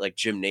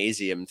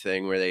gymnasium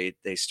thing where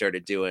they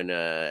started doing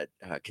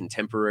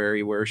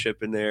contemporary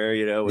worship in there,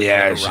 with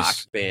a rock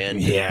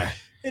band.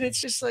 And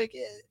it's just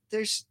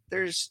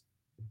there's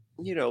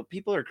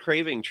people are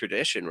craving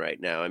tradition right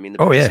now. I mean,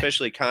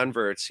 especially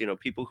converts,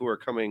 people who are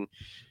coming,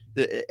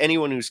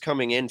 anyone who's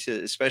coming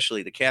into,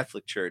 especially the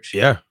Catholic Church,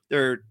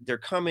 they're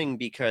coming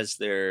because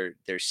they're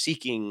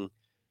seeking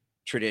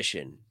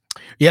tradition.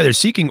 Yeah, they're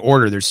seeking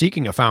order. They're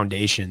seeking a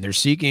foundation. They're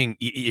seeking,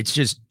 it's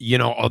just,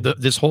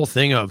 this whole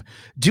thing of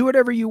do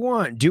whatever you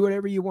want, do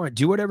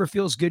whatever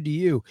feels good to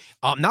you.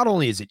 Not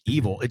only is it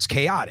evil, it's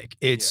chaotic.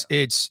 It's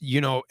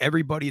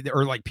everybody,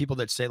 or people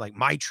that say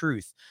my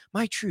truth.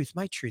 This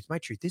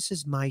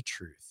is my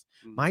truth.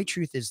 My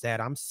truth is that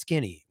I'm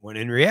skinny, when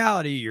in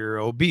reality you're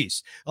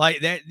obese.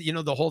 That,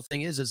 the whole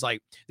thing is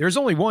there's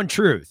only one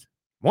truth.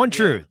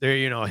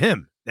 There,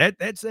 him.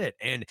 That's it.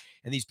 And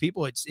these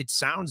people, it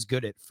sounds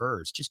good at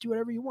first. Just do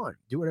whatever you want.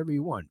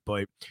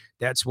 But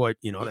that's what,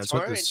 that's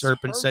what the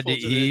serpent said to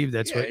Eve.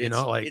 That's what,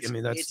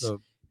 that's the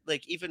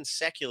even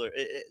secular.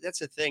 That's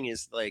the thing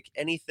is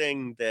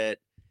anything that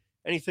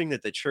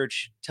the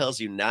church tells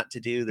you not to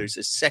do, there's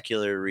a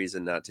secular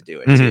reason not to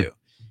do it too.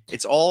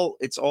 It's all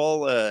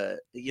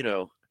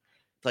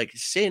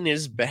sin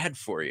is bad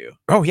for you.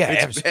 Oh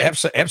yeah,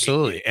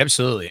 absolutely.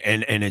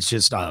 And it's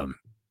just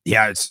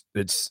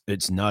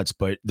it's nuts.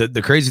 But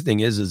the crazy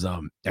thing is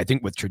I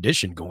think with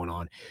tradition going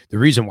on, the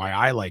reason why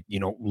I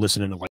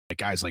listening to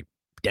guys like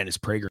Dennis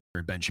Prager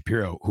and Ben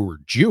Shapiro, who were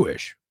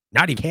Jewish,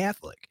 not even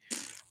Catholic,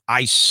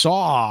 I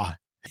saw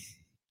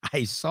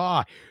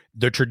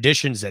the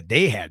traditions that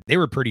they had. They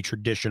were pretty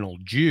traditional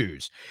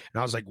Jews,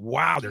 and I was like,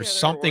 wow, there's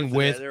something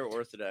they're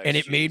Orthodox, and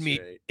it made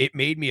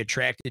me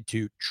attracted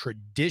to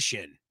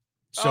tradition.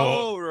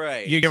 So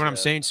you get what I'm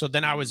saying? So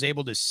then I was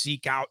able to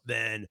seek out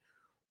then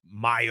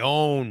my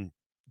own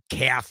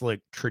Catholic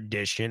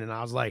tradition, and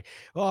I was like,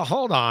 well,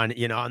 hold on,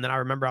 and then I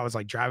remember I was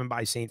driving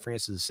by St.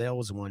 Francis de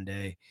Sales one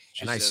day,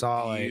 and I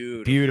saw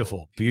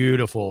beautiful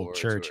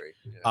church.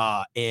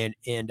 And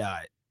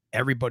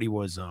everybody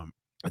was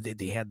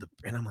they had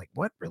and I'm like,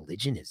 what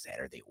religion is that?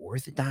 Are they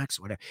Orthodox?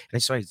 Whatever.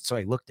 And so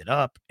I looked it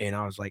up, and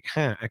I was like,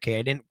 okay,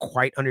 I didn't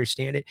quite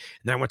understand it.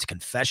 And then I went to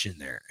confession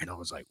there, and I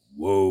was like,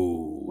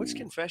 whoa. What's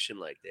confession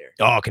like there?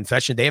 Oh,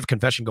 confession. They have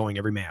confession going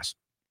every mass.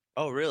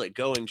 Oh, really?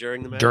 Going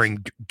during the mass?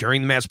 During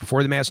the mass,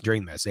 before the mass,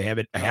 during the mass. They have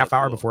it a half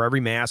hour before every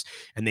mass,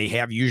 and they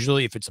have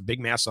usually, if it's a big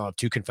mass, they'll have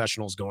 2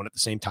 confessionals going at the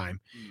same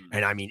time.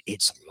 And I mean,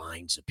 it's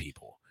lines of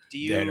people. Do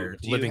you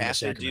have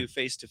to do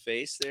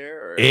face-to-face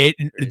there?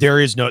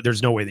 There's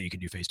no way that you can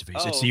do face-to-face.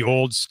 Oh, it's the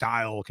old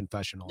style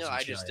confessionals. No,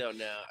 I just don't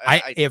know.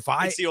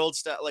 It's the old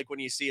style, like when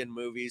you see in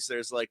movies,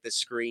 there's like the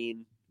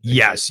screen.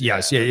 Yes.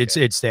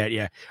 It's that.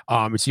 Yeah.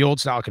 It's the old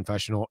style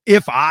confessional.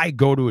 If I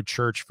go to a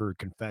church for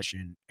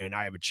confession and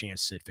I have a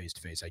chance to sit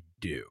face-to-face, I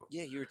do.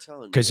 Yeah, you were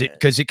telling me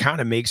because it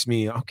kind of makes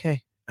me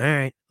okay. All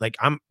right, like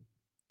I'm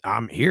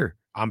here.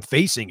 I'm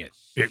facing it.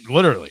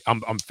 Literally,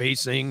 I'm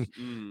facing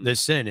the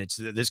sin. It's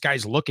this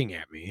guy's looking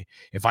at me.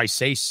 If I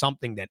say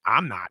something that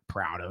I'm not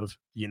proud of,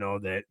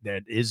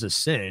 that is a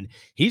sin,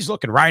 he's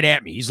looking right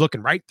at me. He's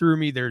looking right through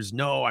me. There's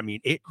no, I mean,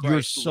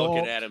 you're so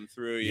looking at him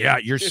through you. Yeah,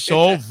 you're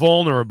so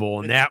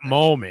vulnerable in that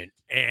moment.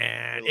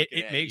 And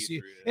it makes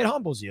you, it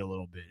humbles you a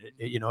little bit.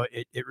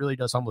 It really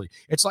does humble you.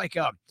 It's like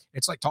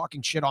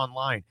talking shit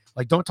online.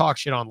 Like, don't talk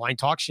shit online.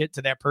 Talk shit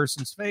to that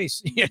person's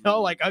face.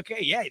 Like, okay,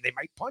 yeah, they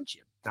might punch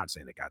you. Not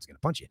saying that God's gonna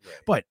punch you, right.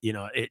 But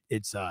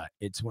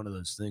it's one of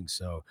those things.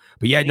 So,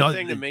 but yeah,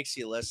 anything that makes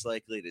you less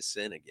likely to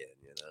sin again.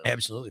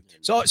 Absolutely.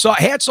 So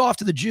hats off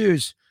to the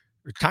Jews,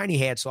 or tiny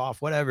hats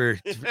off, whatever,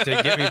 to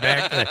get me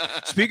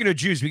back. Speaking of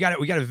Jews, we got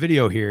a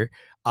video here.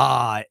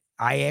 I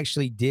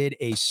actually did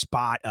a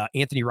spot.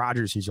 Anthony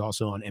Rogers, who's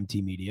also on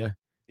MT Media,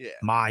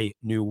 my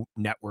new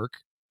network.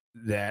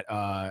 That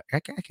I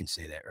can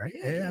say that, right?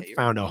 I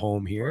found a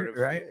home here,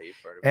 right?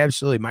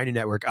 Absolutely, my new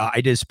network.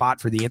 I did a spot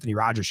for the Anthony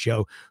Rogers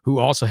show, who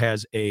also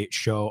has a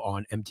show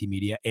on MT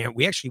Media, and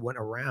we actually went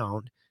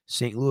around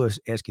St. Louis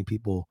asking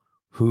people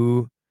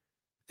who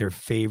their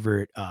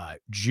favorite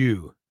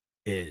Jew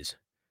is.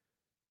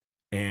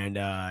 And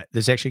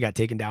this actually got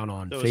taken down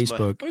on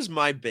Facebook. That was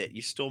my bit.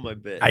 You stole my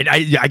bit.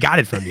 I got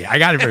it from you.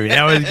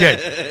 That was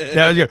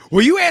good.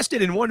 Well, you asked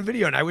it in one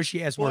video, and I wish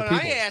you asked more people.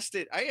 I asked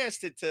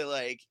it to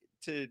like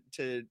to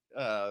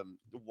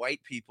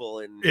white people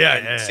in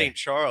St.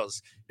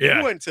 Charles. Yeah.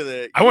 You went to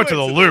the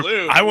Loop.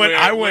 I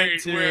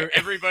went to where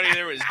everybody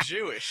there was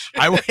Jewish.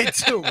 I went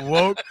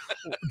to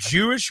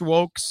Jewish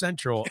woke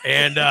Central,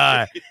 and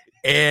that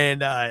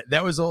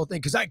was the whole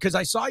thing. Because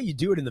I saw you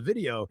do it in the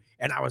video,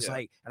 and I was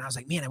like,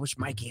 man, I wish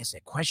Mike asked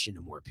that question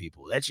to more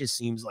people. That just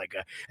seems like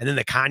and then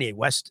the Kanye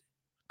West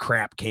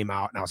crap came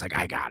out, and I was like,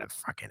 I gotta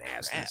fucking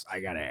ask this.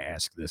 I gotta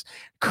ask this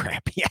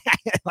crap. Yeah,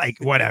 like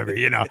whatever,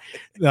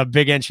 the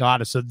big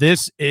enchilada. So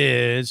this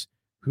is,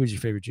 who's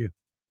your favorite Jew?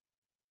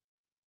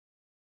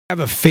 I have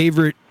a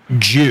favorite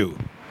Jew.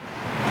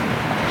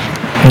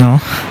 No.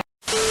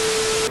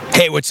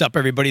 Hey, what's up,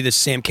 everybody? This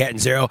is Sam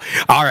Catanzaro.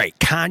 All right,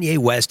 Kanye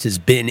West has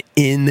been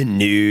in the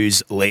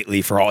news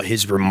lately for all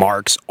his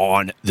remarks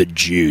on the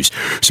Jews.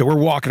 So we're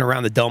walking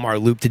around the Del Mar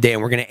Loop today,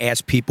 and we're going to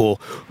ask people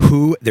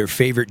who their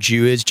favorite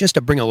Jew is, just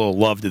to bring a little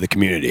love to the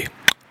community.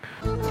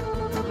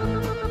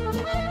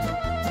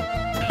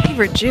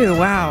 Favorite Jew?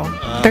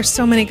 Wow. There's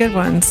so many good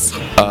ones.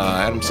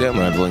 Adam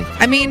Sandler, I believe.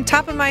 I mean,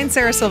 top of mind,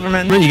 Sarah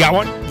Silverman. You got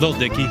one? Lil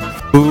Dicky.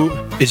 Who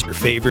is your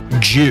favorite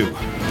Jew?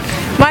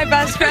 My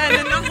best friend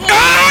in the whole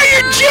Oh,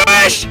 you're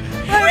Jewish!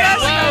 My best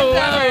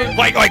friend.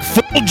 Like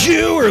full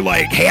Jew or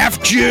like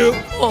half Jew?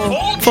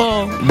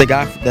 Full. The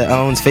guy that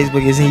owns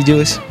Facebook, isn't he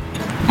Jewish?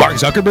 Mark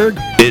Zuckerberg?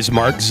 Is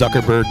Mark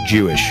Zuckerberg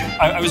Jewish?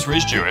 I was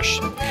raised Jewish.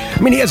 I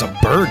mean, he has a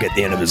berg at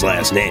the end of his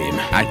last name.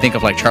 I think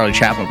of like Charlie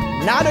Chaplin.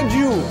 Not a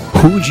Jew.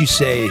 Who would you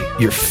say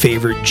your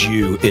favorite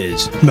Jew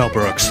is? Mel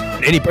Brooks.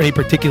 Any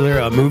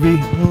particular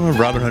movie?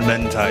 Robin Hood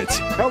Men in Tights.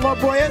 Hello,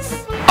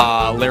 boys.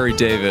 Larry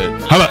David.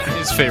 How about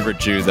his favorite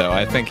Jew, though?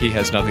 I think he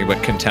has nothing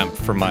but contempt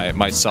for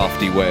my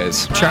softy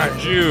ways.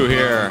 Jew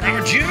here. You're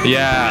a Jew?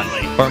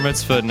 Yeah. Bar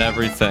mitzvah and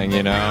everything,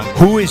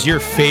 Who is your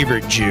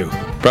favorite Jew?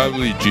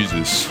 Probably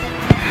Jesus.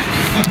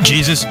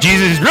 Jesus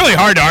is really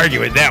hard to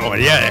argue with that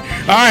one. Yeah.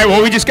 All right.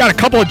 Well, we just got a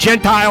couple of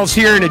Gentiles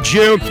here and a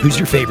Jew. Who's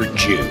your favorite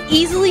Jew?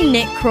 Easily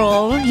Nick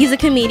Kroll. He's a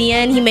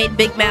comedian. He made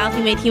Big Mouth.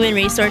 He made Human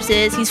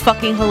Resources. He's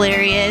fucking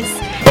hilarious.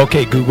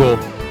 Okay, Google.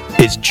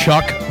 Is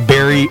Chuck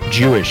Berry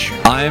Jewish?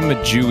 I'm a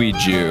Jewy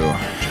Jew.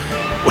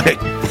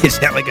 What, is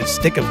that like a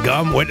stick of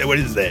gum? What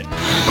is that?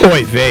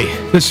 Oy vey.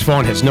 This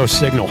phone has no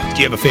signal. Do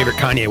you have a favorite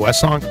Kanye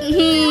West song?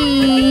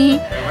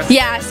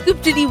 Yeah,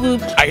 Scoop Diddy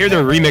Whoop. I hear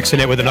they're remixing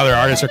it with another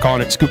artist. They're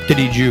calling it Scoop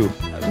Diddy Jew.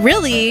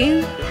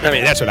 Really? I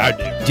mean, that's what I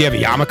do. Do you have a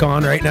yarmulke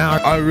on right now?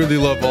 I really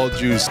love all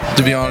Jews,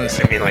 to be honest.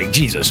 I mean, like,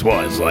 Jesus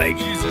was like...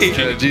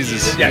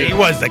 Jesus. Yeah, he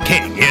was the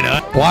king,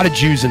 A lot of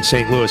Jews in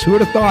St. Louis. Who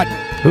would have thought?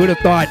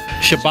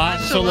 Shabbat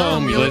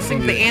Shalom. You're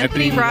listening to the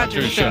Anthony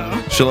Rogers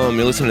Show. Shalom,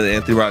 you're listening to the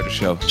Anthony Rogers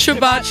Show.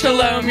 Shabbat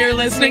Shalom. You're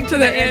listening to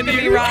the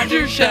Anthony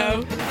Rogers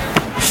Show.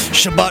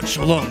 Shabbat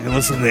Shalom. You're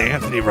listening to the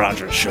Anthony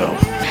Rogers Show.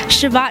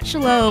 Shabbat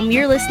Shalom.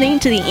 You're listening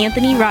to the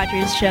Anthony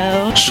Rogers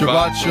Show.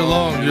 Shabbat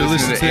Shalom. You're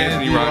listening to the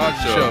Anthony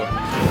Rogers Show.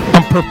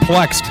 I'm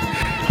perplexed.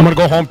 I'm going to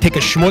go home, take a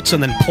schmutz,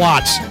 and then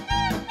plots.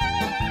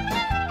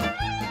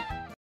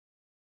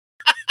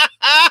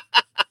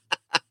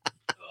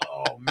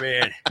 Oh,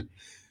 man.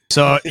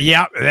 So,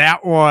 yeah,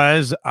 that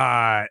was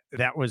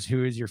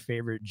Who Is Your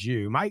Favorite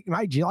Jew? Mike,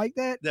 do you like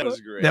that? That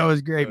was great. That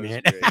was great,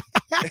 man.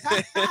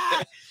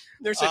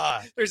 There's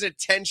a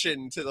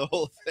tension to the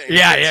whole thing.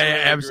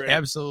 Yeah,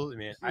 absolutely,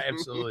 man.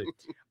 Absolutely.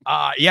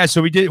 Yeah,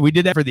 so we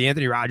did that for the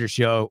Anthony Rogers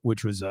Show,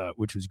 which was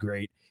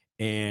great.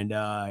 And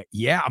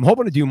yeah, I'm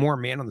hoping to do more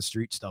man on the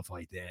street stuff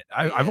like that.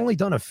 I've only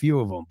done a few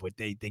of them, but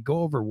they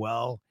go over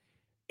well.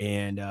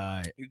 And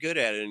you're good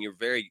at it, and your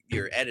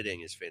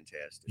editing is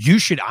fantastic. You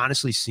should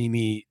honestly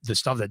see the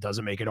stuff that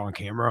doesn't make it on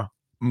camera.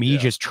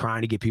 Just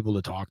trying to get people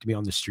to talk to me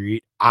on the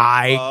street.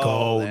 I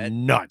go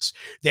nuts.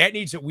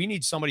 We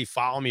need somebody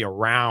follow me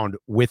around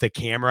with a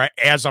camera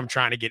as I'm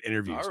trying to get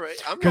interviews. All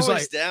right. I'm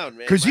always down,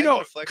 man.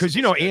 Because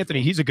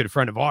Anthony, he's a good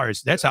friend of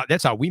ours. That's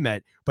how we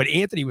met. But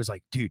Anthony was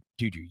like, dude,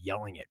 you're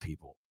yelling at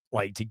people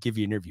like to give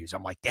you interviews.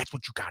 I'm like, that's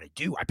what you got to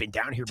do. I've been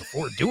down here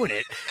before doing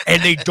it,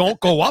 and they don't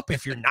go up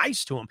if you're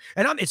nice to them.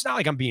 And it's not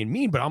like I'm being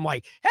mean, but I'm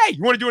like, hey,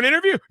 you want to do an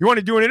interview?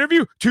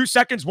 2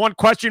 seconds, one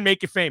question,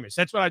 make you famous.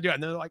 That's what I do.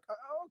 And they're like,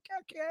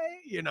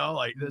 okay,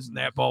 like this and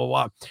that, blah,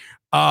 blah,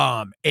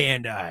 blah.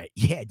 Yeah,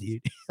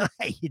 dude,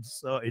 it's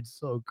so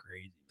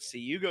crazy. See,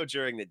 you go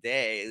during the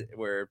day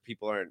where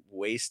people aren't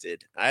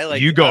wasted. I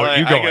go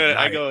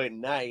at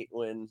night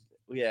when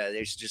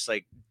there's just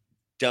like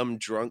dumb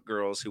drunk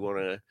girls who want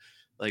to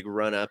like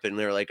run up and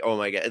they're like, oh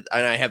my God.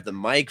 And I have the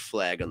mic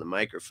flag on the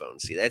microphone.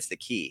 See, that's the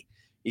key.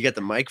 You got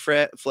the mic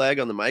flag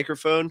on the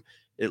microphone.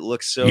 It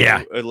looks so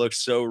real. It looks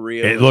so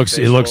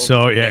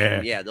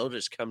yeah. They'll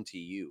just come to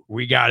you.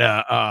 We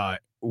got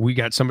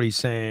somebody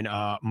saying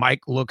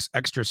Mike looks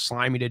extra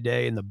slimy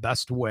today in the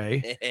best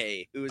way.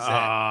 Hey, who is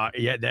that?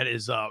 Yeah, that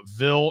is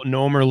Vil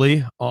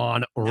Nomerly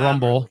on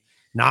Rumble.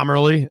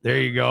 Nomerly. There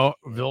you go.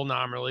 Vil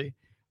Nomerly.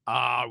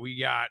 We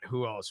got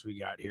who else we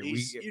got here?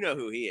 You know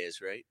who he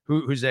is, right?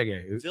 Who's that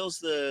guy? Phil's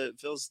the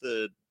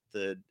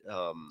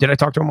Did I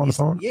talk to him on the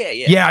phone?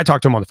 Yeah, I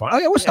talked to him on the phone. Oh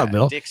yeah, what's up,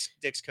 Bill? Dick's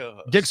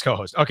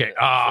co-host. Okay.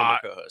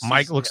 Co-host.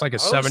 Mike looks like a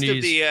 70s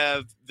of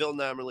the Vil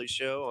Nomerly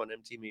show on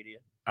MT Media.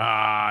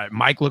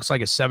 Mike looks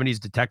like a 70s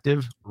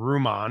detective.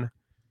 Ruman.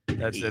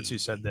 That's who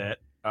said that.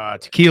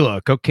 Tequila,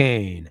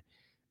 cocaine.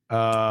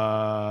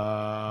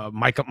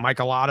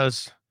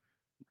 Micheladas.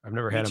 I've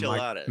never had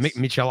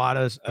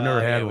micheladas. I've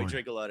never had one. We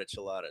drink a lot of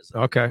chiladas.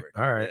 Okay.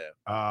 All right.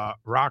 Yeah.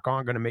 Rock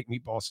on. Gonna make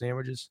meatball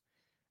sandwiches.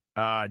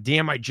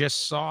 Damn, I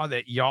just saw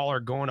that y'all are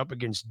going up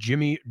against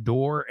Jimmy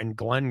Dore and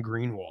Glenn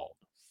Greenwald.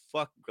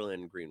 Fuck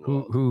Glenn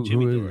Greenwald. Who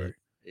Jimmy Dore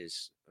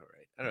is all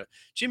right. I don't know.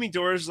 Jimmy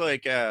Dore's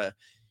like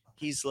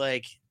he's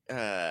like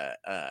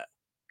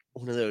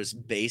one of those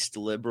based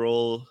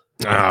liberal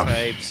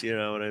types, you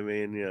know what I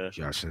mean? Yeah.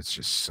 Gosh, that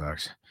just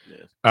sucks.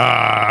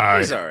 Yeah.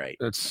 He's all right.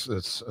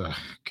 That's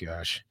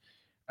gosh.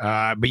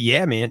 But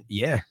yeah, man.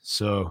 Yeah.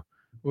 So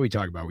what we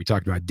talked about? We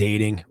talked about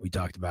dating. We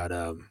talked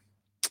about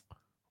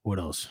what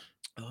else?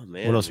 Oh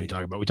man, what else we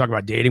talk about? We talk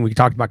about dating. We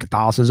talked about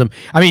Catholicism.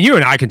 I mean, you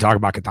and I can talk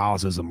about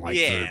Catholicism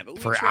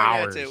for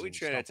hours. We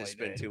try not to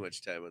spend too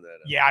much time on that.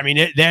 Yeah, I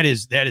mean that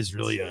is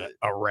really a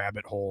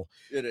rabbit hole.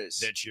 It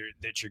is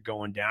that you're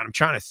going down. I'm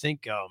trying to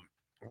think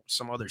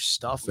some other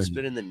stuff. It's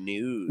been in the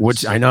news.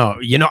 Which I know.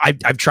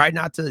 I've tried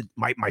not to.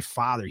 My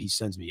father, he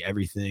sends me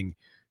everything,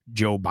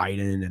 Joe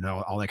Biden and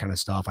all that kind of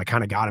stuff. I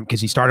kind of got him because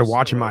he started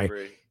watching my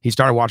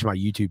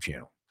YouTube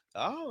channel.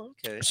 Oh,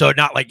 okay. So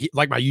not like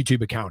my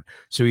YouTube account.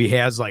 So he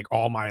has like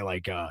all my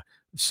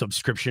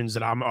subscriptions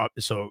that I'm up.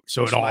 So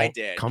it all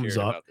comes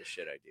up. About the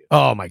shit I do.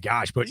 Oh my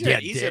gosh! But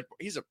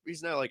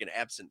he's not like an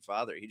absent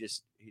father. He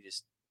just.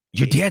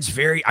 Your dad's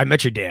very. I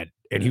met your dad,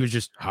 and he was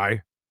just,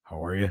 hi,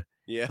 how are you?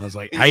 Yeah. I was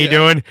like, how you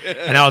doing?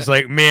 And I was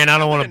like, man, I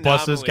don't want to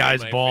bust this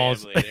guy's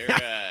balls. They're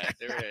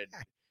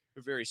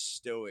a very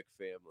stoic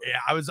family. Yeah,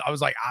 I was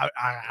like, I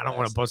don't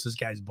want to bust this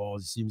guy's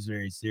balls. He seems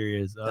very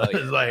serious. I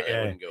was like,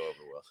 that wouldn't go over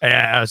well.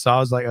 Yeah, so I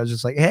was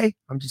just like, hey,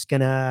 I'm just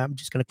gonna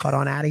cut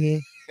on out of here,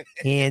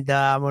 and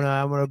I'm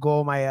gonna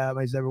go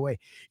my separate way.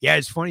 Yeah,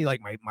 it's funny. Like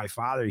my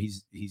father,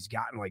 he's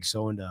gotten like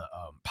so into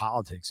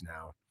politics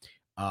now,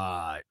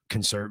 very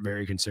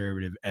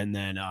conservative, and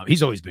then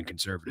he's always been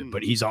conservative,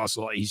 but he's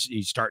also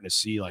he's starting to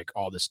see like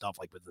all this stuff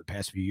like within the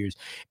past few years,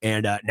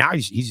 and now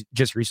he's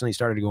just recently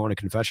started to go on to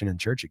confession in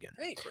church again.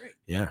 Hey, great.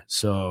 Yeah,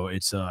 so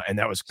it's and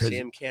that was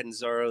Sam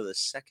Catanzaro II.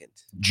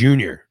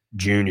 Junior.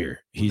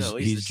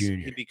 He's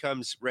junior. He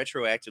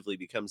retroactively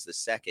becomes the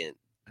second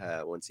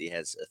once he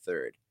has a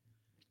third.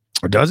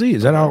 Does he?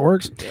 Is that how it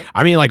works? Yeah.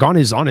 I mean, like on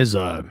his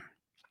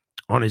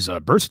on his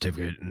birth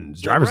certificate and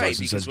his driver's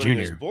license says when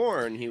junior. he was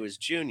born, he was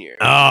junior.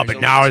 Oh, There's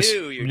but now only it's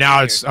two, you're now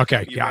junior. it's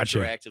okay. You Gotcha.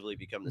 retroactively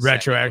become the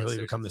second. Retroactively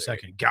become the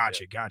second.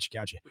 Gotcha. Yeah.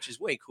 Gotcha. Which is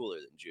way cooler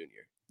than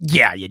junior.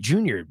 Yeah,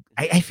 junior.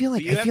 I feel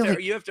like you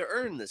have to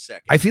earn the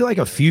second. I feel like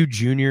a few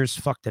juniors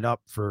fucked it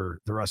up for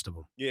the rest of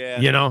them.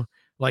 Yeah. You know,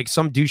 like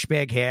some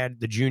douchebag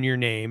had the junior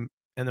name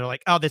and they're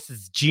like, oh, this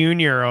is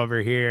Junior over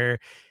here.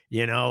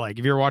 You know, like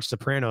if you ever watched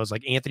Sopranos,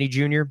 like Anthony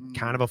Jr.,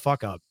 kind of a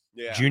fuck up.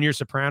 Yeah. Junior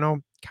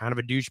Soprano, kind of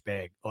a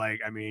douchebag. Like,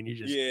 I mean, he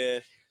just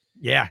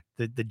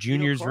the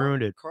juniors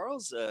ruined it.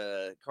 Carl's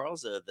the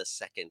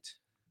second.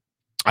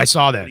 I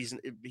saw that.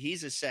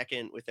 He's a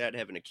second without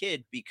having a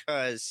kid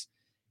because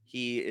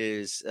he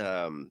is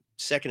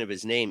second of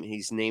his name.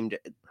 He's named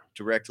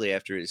directly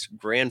after his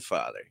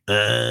grandfather.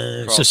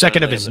 So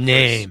second of his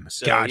name.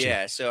 So, gotcha.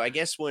 Yeah. So I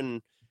guess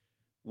when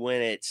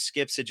it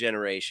skips a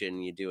generation,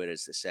 you do it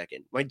as the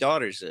second. My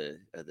daughter's the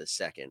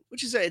second,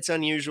 which is it's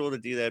unusual to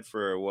do that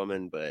for a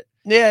woman, but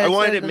yeah, I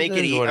wanted to make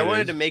it. I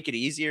wanted to make it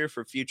easier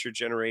for future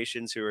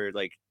generations who are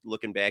like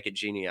looking back at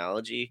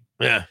genealogy.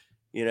 Yeah,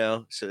 you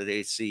know, so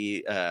they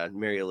see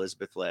Mary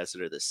Elizabeth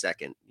Lasater the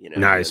second. You know,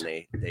 nice.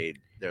 And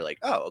they're like,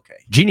 oh, okay.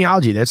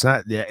 Genealogy. That's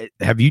not.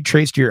 Have you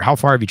traced how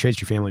far have you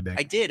traced your family back?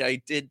 I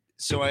did.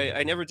 So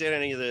I never did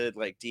any of the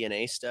like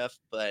DNA stuff,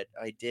 but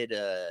I did.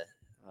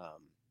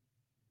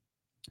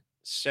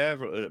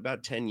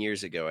 About 10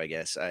 years ago, I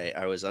guess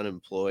I was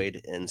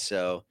unemployed, and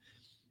so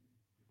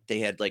they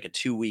had like a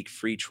 2-week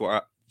free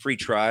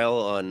trial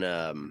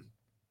on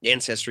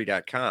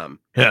ancestry.com.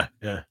 Yeah.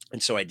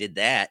 And so I did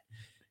that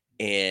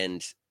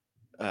and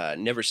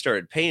never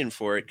started paying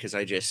for it because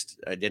I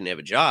didn't have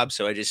a job,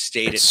 so I just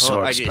stayed at home.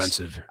 So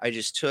expensive. I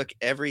just took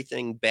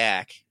everything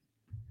back,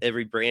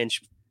 every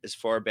branch as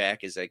far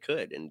back as I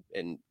could,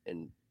 and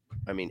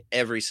I mean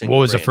every single.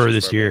 What was the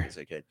furthest year? As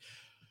I could.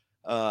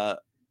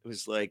 It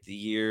was like the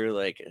year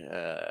the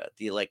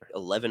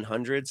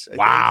 1100s.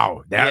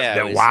 Wow.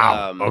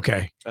 Wow.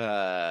 Okay.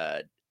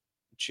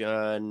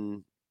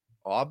 John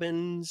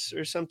Aubins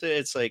or something.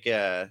 It's like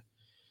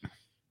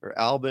or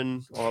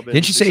Albin.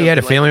 Didn't you say you had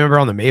a family member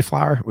on the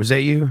Mayflower? Was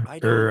that you? I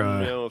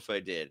don't know if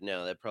I did.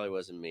 No, that probably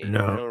wasn't me.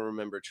 No. I don't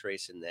remember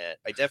tracing that.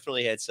 I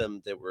definitely had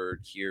some that were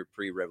here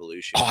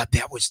pre-revolution. Oh,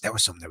 that was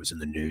something that was in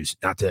the news.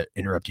 Not to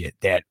interrupt you.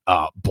 That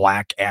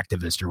black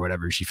activist or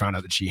whatever, she found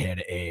out that she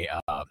had a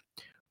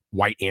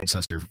white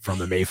ancestor from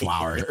the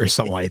Mayflower or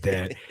something like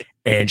that.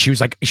 And she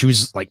was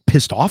like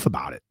pissed off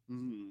about it.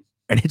 Mm.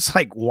 And it's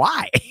like,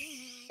 why?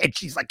 And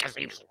she's like, because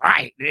he's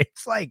right.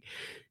 It's like,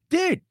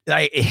 dude,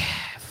 like,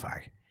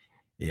 fuck.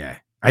 Yeah.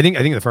 I think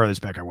the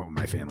furthest back I went with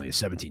my family is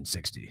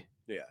 1760.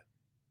 Yeah.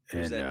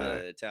 And, was that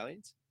the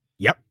Italians?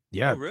 Yep.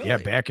 Yeah. Oh, really? Yeah.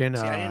 Back in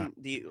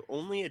the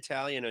only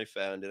Italian I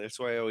found, and that's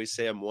why I always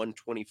say I'm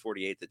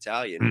 1/20/48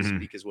 Italian, is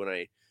because when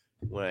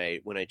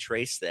I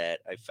traced that,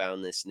 I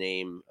found this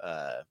name.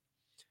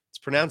 It's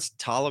pronounced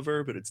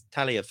Tolliver, but it's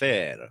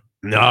Tagliaferro.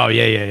 No,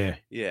 yeah.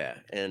 Yeah,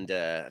 and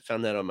I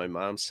found that on my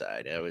mom's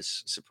side. That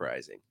was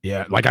surprising.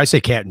 Yeah, like I say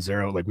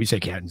Catanzaro, like we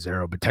say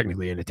Catanzaro, but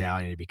technically in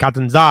Italian it'd be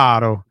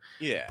Catanzaro.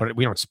 Yeah. But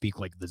we don't speak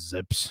like the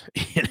zips.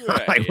 You know?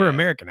 Right, like we're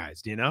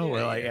Americanized, you know?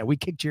 We're like, we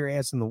kicked your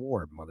ass in the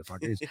war,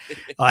 motherfuckers.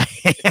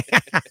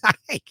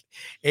 Like,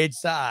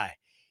 it's I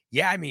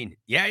mean,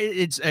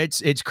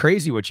 it's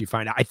crazy what you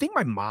find out. I think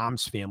my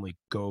mom's family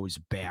goes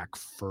back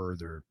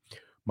further.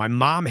 My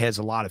mom has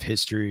a lot of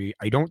history.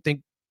 I don't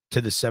think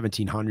to the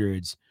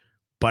 1700s,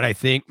 but I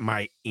think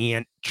my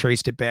aunt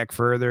traced it back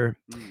further.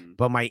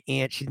 But my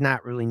aunt, she's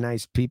not really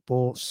nice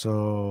people,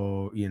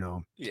 so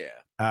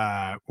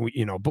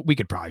but we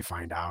could probably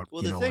find out.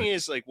 Well, the thing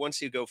is, like,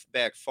 once you go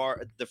back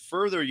far, the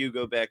further you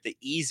go back, the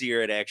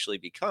easier it actually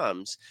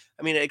becomes.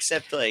 I mean,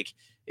 except like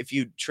if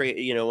you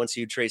once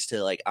you trace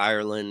to like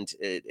Ireland,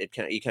 you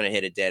kind of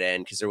hit a dead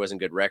end because there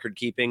wasn't good record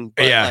keeping.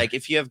 But like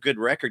if you have good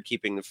record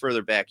keeping, the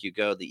further back you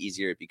go, the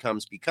easier it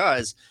becomes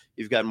because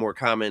you've got more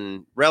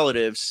common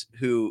relatives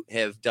who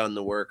have done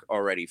the work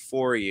already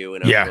for you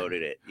and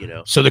uploaded it. You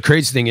know. So the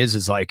crazy thing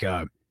is like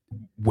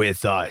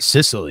with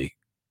Sicily,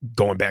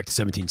 going back to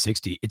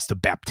 1760, it's the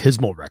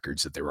baptismal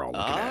records that they were all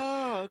looking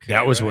at. Okay,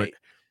 That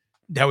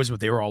was what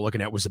they were all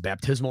looking at, was the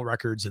baptismal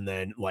records and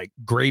then like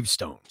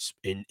gravestones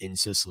in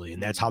Sicily.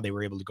 And that's how they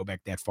were able to go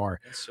back that far.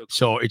 So cool.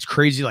 So it's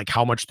crazy like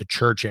how much the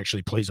church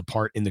actually plays a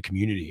part in the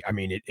community. I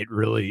mean, it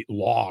really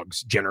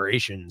logs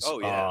generations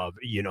of,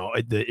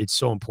 it's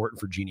so important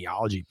for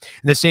genealogy.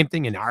 And the same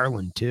thing in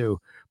Ireland too.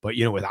 But,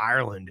 with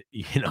Ireland,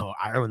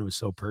 Ireland was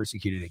so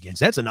persecuted against.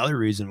 That's another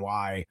reason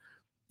why,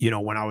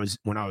 when I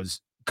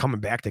was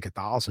coming back to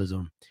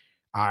Catholicism,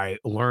 I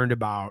learned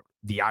about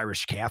the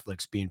Irish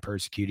Catholics being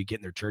persecuted,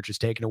 getting their churches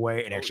taken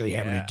away, and actually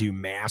having to do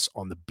mass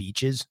on the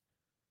beaches,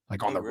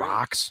 like on the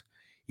rocks.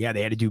 Yeah,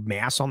 they had to do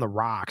mass on the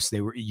rocks.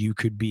 You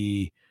could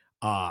be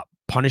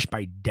punished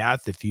by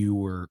death if you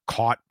were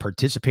caught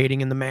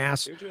participating in the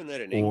mass. They're doing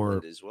that in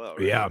England as well,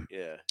 right?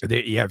 Yeah.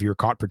 If you were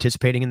caught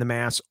participating in the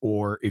mass,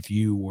 or if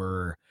you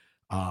were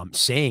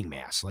saying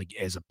mass, like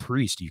as a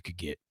priest, you could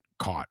get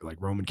caught,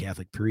 like Roman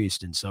Catholic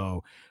priest. And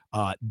so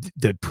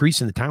the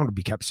priests in the town would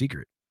be kept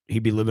secret.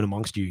 He'd be living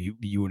amongst you.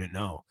 You wouldn't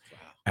know. Wow.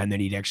 And then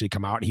he'd actually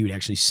come out and he would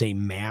actually say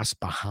mass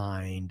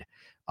behind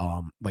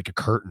like a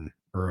curtain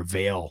or a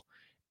veil.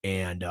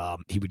 And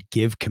he would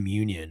give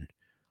communion,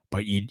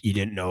 but you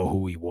didn't know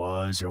who he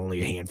was, or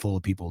only a handful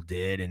of people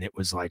did. And it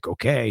was like,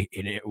 okay.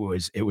 And it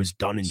was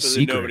done in So that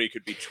secret. nobody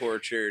could be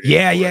tortured.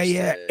 Yeah.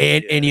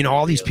 And you know,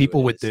 all these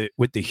people with the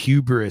the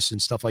hubris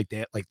and stuff like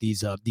that, like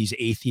these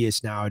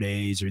atheists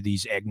nowadays, or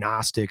these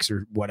agnostics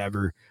or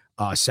whatever,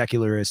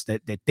 secularists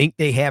that think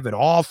they have it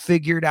all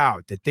figured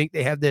out, that think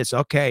they have this.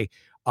 Okay.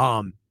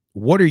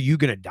 What are you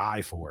going to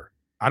die for?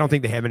 I don't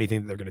think they have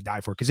anything that they're going to die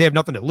for, because they have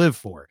nothing to live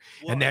for.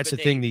 Well, and that's the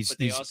thing these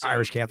also,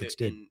 Irish Catholics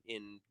did.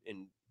 In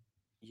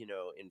you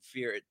know, in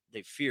fear,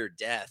 they fear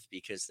death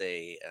because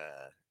they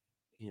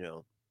you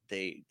know,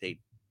 they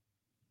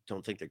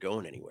don't think they're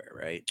going anywhere,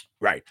 right?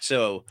 Right.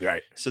 So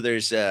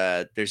there's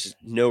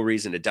no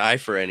reason to die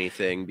for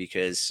anything,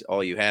 because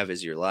all you have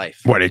is your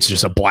life. What, it's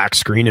just a black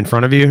screen in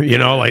front of you, you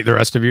know, like the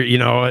rest of your, you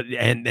know,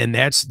 and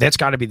that's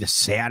got to be the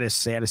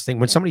saddest thing.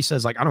 When somebody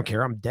says like, I don't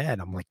care, I'm dead.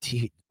 I'm like,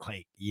 dude,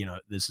 like, you know,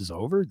 this is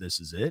over. This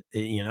is it.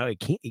 You know, it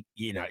can't,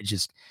 you know, it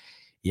just,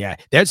 yeah,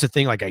 that's the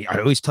thing. Like I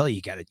always tell you,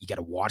 you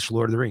gotta watch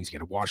Lord of the Rings. You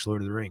gotta watch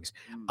Lord of the Rings.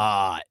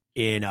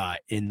 In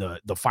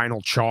the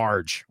final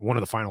charge, one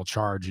of the final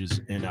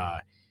charges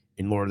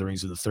in Lord of the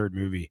Rings, of the third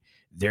movie,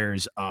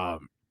 there's the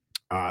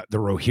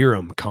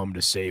Rohirrim come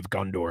to save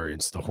Gondor.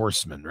 It's the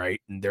horsemen,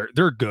 right? And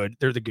they're good.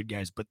 They're the good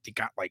guys, but they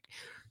got like,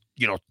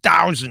 you know,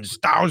 thousands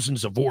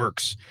of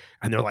orcs,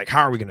 and they're like,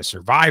 how are we going to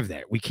survive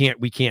that? We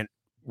can't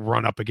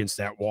run up against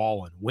that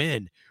wall and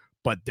win.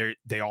 But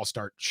they all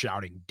start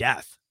shouting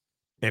death,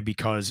 and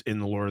because in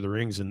the Lord of the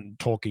Rings and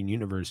Tolkien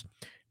universe,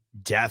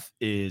 death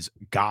is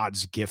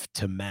God's gift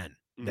to men.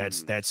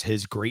 That's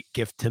his great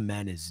gift to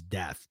men, is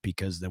death,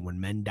 because then when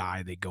men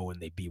die, they go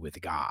and they be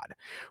with God.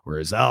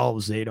 Whereas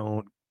elves, they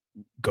don't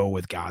go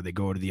with God. They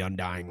go to the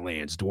undying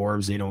lands.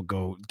 Dwarves, they don't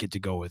get to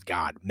go with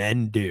God.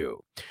 Men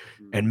do.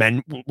 And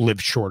men live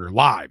shorter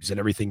lives, and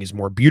everything is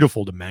more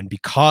beautiful to men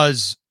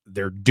because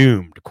they're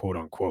doomed, quote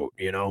unquote,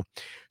 you know?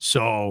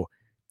 So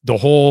the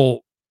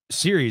whole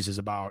series is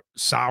about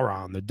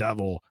Sauron, the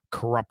devil,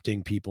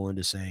 corrupting people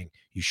into saying,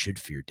 you should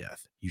fear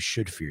death. You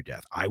should fear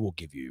death. I will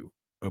give you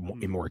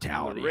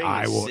immortality.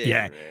 I will. Sin,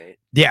 yeah. Right?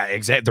 Yeah,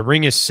 exactly. The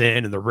ring is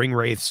sin, and the ring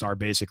wraiths are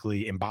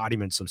basically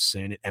embodiments of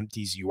sin. It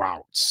empties you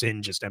out.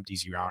 Sin just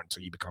empties you out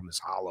until you become this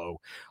hollow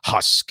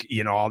husk,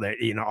 you know, all that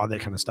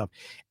kind of stuff.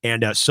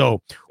 And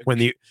so when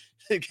the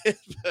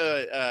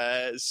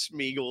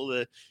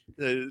Smeagol,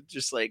 the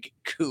just like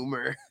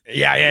Coomer.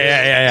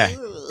 Yeah.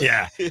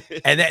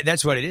 And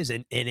that's what it is.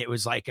 And it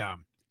was like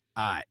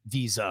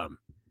these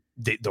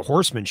the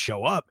horsemen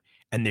show up,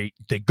 and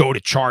they go to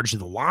charge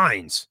the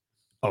lines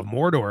of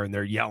Mordor, and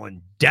they're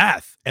yelling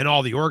death, and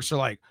all the orcs are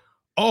like,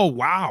 oh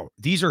wow,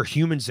 these are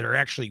humans that are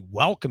actually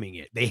welcoming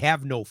it. They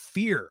have no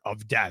fear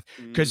of death,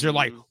 because they're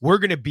like, we're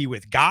going to be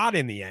with God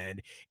in the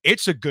end.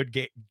 It's a good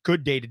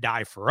day to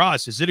die for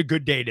us. Is it a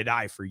good day to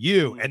die for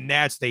you? And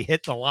they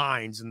hit the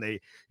lines, and they,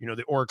 you know,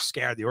 the orcs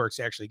scared. The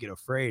orcs actually get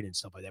afraid and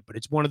stuff like that. But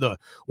it's one of the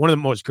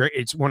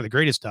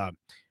greatest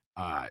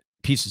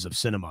pieces of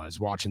cinema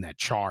is watching that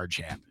charge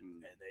happen,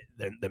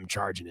 and them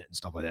charging it and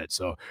stuff like that.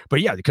 So,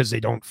 but yeah, because they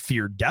don't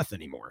fear death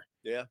anymore.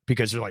 Yeah,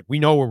 because they're like, we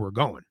know where we're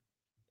going.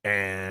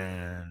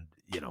 And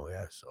you know,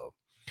 so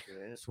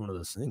it's one of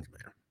those things,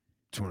 man.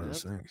 It's one of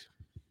those things.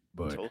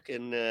 But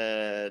Tolkien,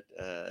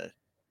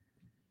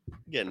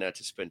 again, not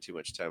to spend too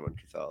much time on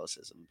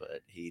Catholicism,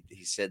 but he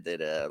said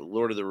that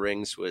Lord of the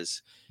Rings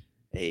was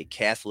a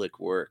Catholic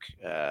work,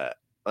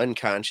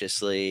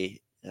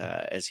 unconsciously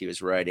as he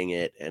was writing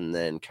it, and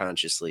then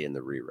consciously in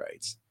the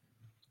rewrites,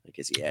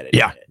 because he added.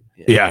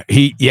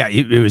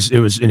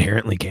 It was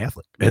inherently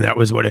Catholic, and that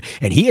was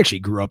and he actually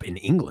grew up in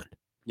England.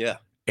 Yeah.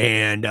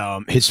 And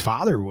his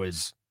father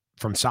was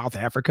from South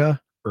Africa,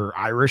 or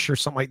Irish or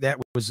something like that,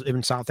 was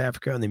in South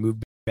Africa, and they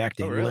moved back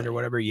to England or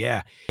whatever.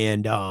 Yeah.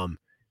 And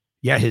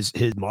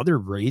his mother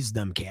raised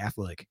them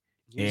Catholic.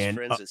 He was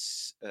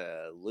friends with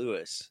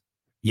Lewis.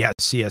 Yeah,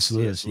 C.S.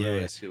 Lewis.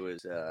 Who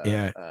was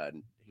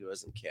he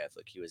wasn't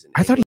Catholic. He was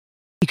I thought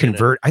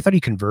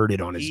he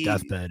converted on his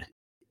deathbed.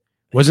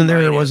 Wasn't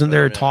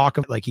there talk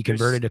of like he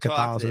converted to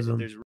Catholicism?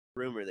 There's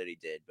rumor that he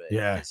did, but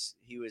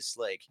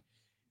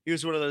he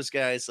was one of those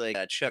guys like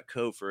Chuck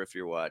Kofer, if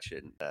you're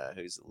watching,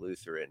 who's a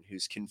Lutheran,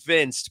 who's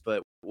convinced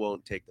but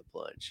won't take the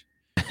plunge.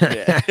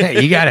 Yeah.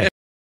 You got it.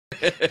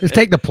 Just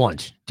take the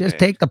plunge. Just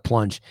take the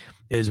plunge.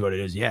 Is what it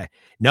is. Yeah.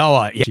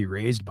 No, he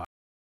raised by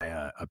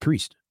a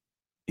priest.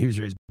 He was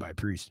raised by a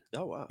priest.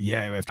 Oh wow.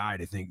 Yeah, after he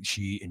died, I think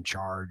she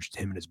charged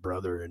him and his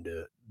brother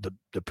into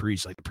the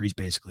priest. Like the priest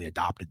basically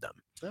adopted them.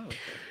 Oh. Okay.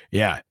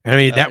 Yeah, I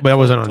mean that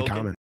wasn't Tolkien.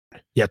 Uncommon.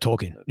 Yeah,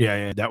 Tolkien. Okay.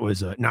 Yeah, that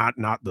was not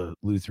the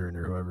Lutheran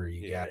or whoever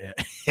you got.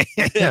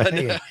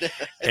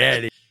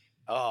 Yeah.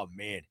 Oh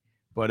man,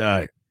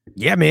 but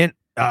yeah, man,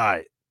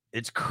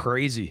 it's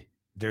crazy.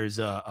 There's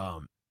what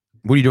are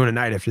you doing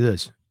tonight after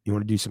this? You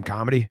want to do some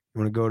comedy?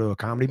 You want to go to a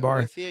comedy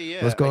bar? Yeah.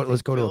 Let's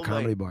go to a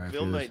comedy bar.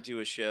 Phil might do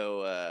a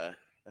show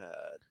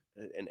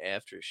an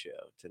after show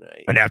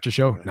tonight. An after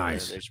show?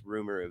 Nice. There's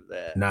rumor of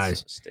that. Nice.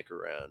 So stick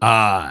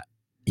around.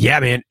 Yeah,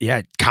 man.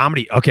 Yeah,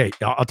 comedy. Okay,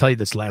 I'll tell you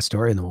this last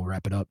story and then we'll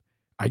wrap it up.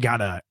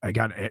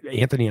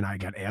 Anthony and I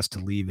got asked to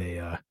leave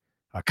a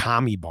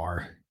commie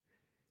bar.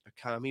 A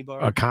commie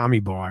bar? A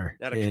commie bar.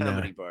 Not a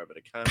comedy bar, but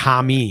a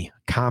commie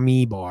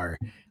bar.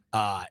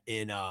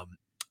 In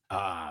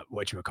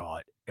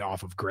whatchamacallit,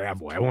 off of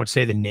Gravois. I won't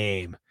say the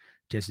name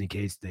just in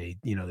case they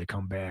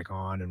come back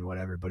on and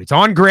whatever, but it's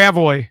on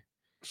Gravois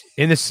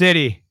in the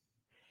city.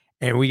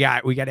 And we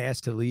got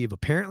asked to leave.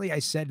 Apparently I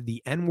said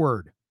the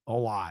N-word a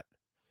lot.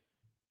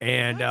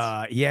 And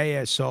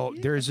yeah. So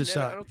there's this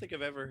I don't think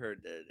I've ever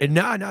heard that.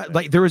 No,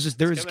 like there was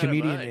this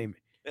comedian named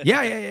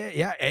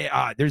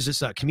yeah. There's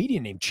this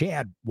comedian named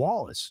Chad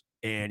Wallace,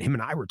 and him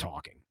and I were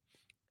talking.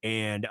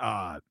 And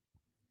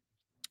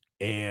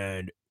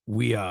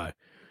we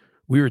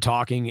were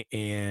talking,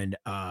 and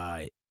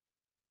I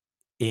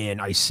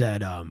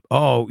said,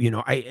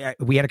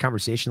 we had a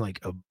conversation like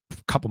a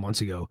couple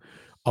months ago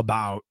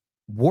about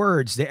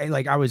words that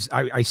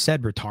I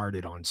said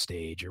retarded on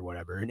stage or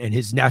whatever. And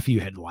his nephew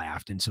had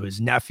laughed. And so his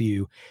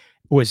nephew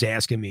was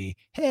asking me,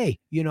 hey,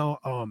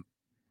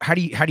 how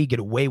do you get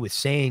away with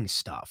saying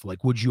stuff?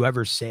 Like, would you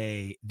ever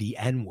say the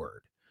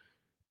N-word?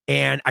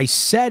 And I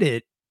said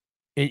it,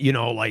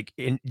 like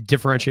in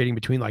differentiating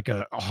between like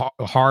a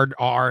hard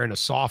R and a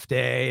soft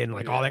A and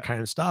like all that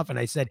kind of stuff. And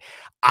I said,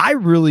 I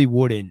really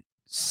wouldn't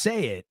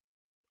say it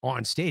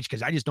on stage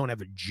because I just don't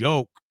have a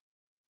joke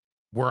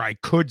where I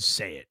could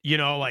say it,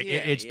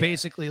 it's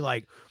basically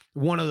like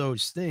one of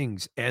those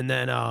things. And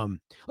then,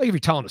 like if you're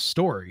telling a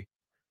story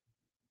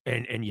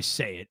and you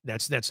say it,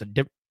 that's a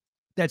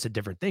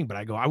different thing. But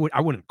I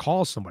wouldn't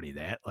call somebody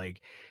that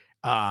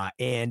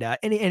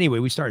anyway,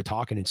 we started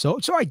talking. And so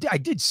I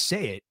did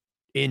say it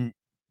in,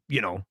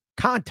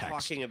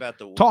 context,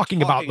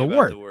 talking about the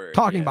word.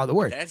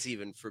 That's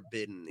even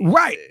forbidden.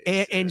 Right.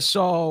 And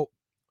so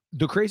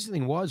the crazy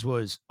thing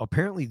was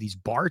apparently these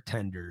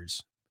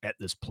bartenders at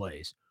this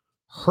place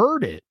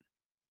heard it.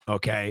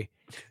 Okay.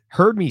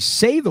 Heard me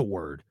say the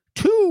word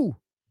to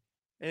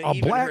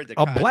a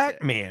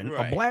black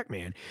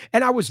man.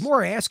 And I was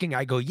more asking,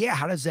 I go, yeah,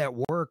 how does that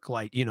work?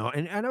 Like,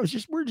 and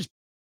we're just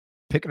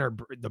picking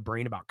the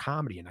brain about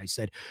comedy. And I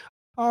said,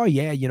 oh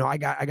yeah, I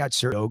got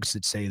certain jokes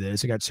that say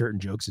this. I got certain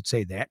jokes that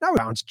say that. And I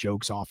bounce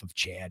jokes off of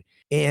Chad.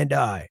 And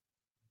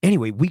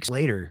anyway, weeks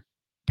later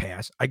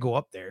pass. I go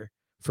up there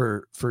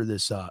for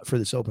this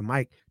open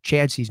mic.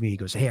 Chad sees me. He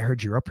goes, hey, I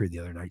heard you're up here the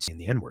other night saying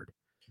the N-word.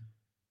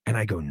 And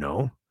I go,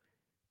 no.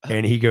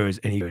 And he goes,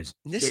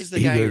 this is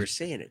the guy you were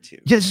saying it to.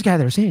 Yeah, this is the guy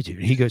that I was saying it to.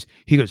 And he goes,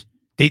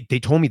 they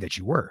told me that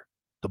you were.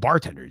 The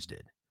bartenders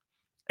did.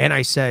 And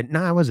I said,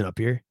 no, I wasn't up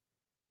here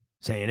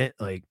saying it.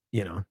 Like,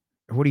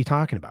 what are you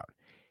talking about?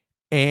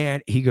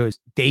 And he goes,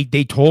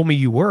 they told me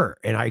you were.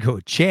 And I go,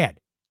 Chad,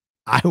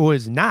 I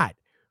was not.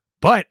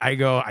 But I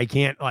go, I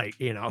can't, like,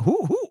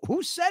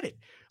 who said it?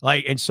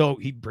 Like, and so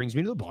he brings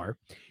me to the bar.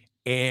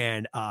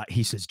 And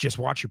he says, just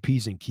watch your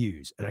P's and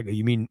Q's. And I go,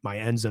 you mean my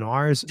N's and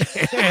R's?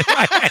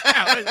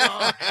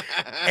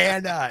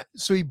 And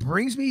so he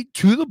brings me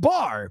to the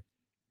bar.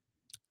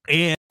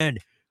 And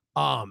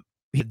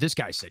this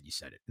guy said, you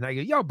said it. And I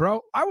go, yo,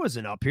 bro, I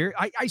wasn't up here.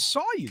 I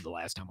saw you the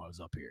last time I was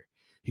up here.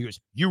 He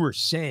goes, you were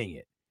saying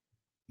it.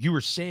 You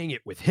were saying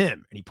it with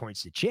him. And he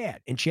points to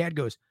Chad. And Chad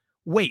goes,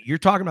 wait, you're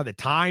talking about the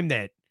time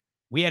that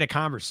we had a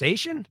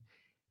conversation?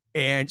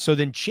 And so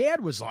then Chad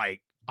was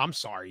like, I'm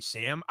sorry,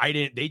 Sam.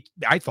 I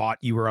thought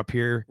you were up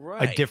here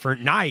a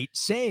different night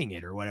saying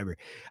it or whatever.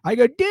 I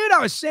go, dude, I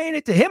was saying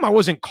it to him. I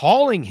wasn't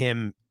calling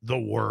him the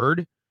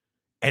word.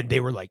 And they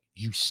were like,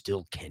 you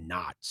still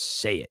cannot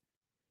say it.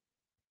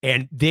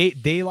 And they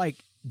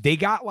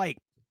got like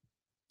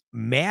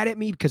mad at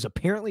me because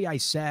apparently I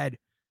said,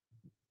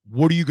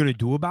 what are you going to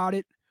do about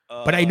it?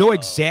 But I know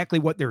exactly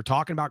what they were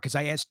talking about because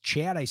I asked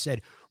Chad, I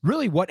said,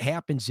 really, what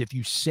happens if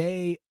you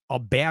say a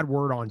bad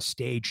word on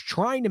stage,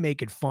 trying to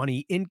make it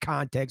funny in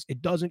context?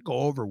 It doesn't go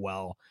over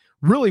well.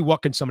 Really,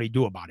 what can somebody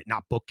do about it?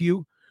 Not book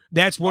you?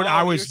 That's what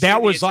I was.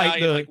 That was like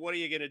the. Like, what are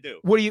you gonna do?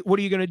 What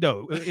are you gonna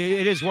do?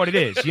 It is what it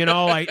is,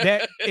 like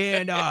that.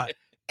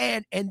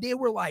 And they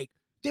were like,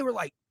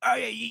 oh,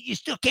 you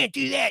still can't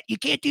do that. You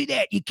can't do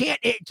that. You can't.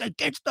 It's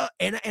against the.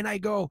 And I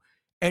go,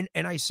 and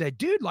I said,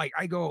 dude, like,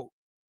 I go,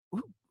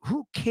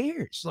 who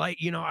cares? Like,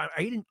 I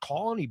didn't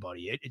call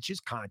anybody. It's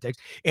just context.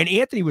 And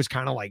Anthony was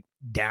kind of like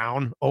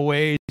down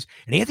always.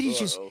 And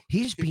Anthony's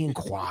he's being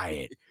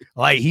quiet.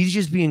 Like, he's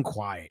just being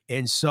quiet.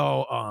 And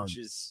so,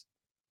 something's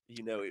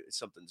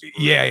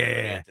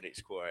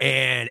Anthony's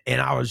quiet.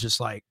 And I was just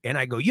like, and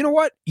I go, you know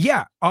what?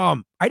 Yeah.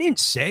 I didn't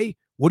say,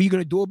 what are you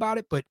going to do about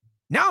it? But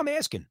now I'm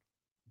asking,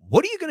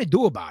 what are you going to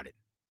do about it?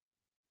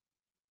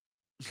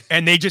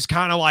 And they just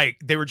kind of like,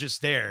 they were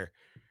just there.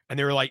 And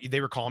they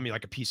were calling me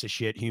like a piece of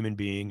shit human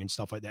being and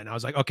stuff like that. And I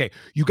was like, okay,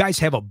 you guys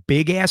have a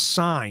big ass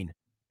sign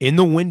in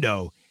the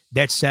window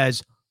that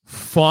says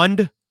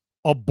fund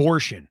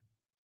abortion.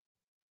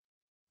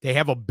 They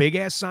have a big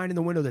ass sign in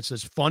the window that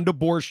says fund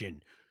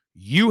abortion.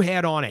 You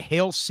had on a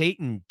Hail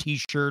Satan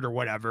t-shirt or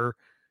whatever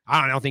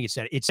I don't think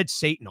it said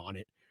Satan on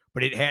it,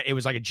 but it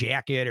was like a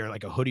jacket or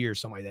like a hoodie or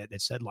something like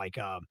that said like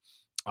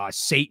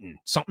Satan,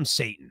 something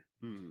Satan.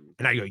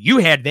 And I go, you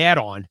had that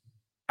on.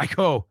 I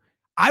go,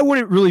 I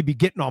wouldn't really be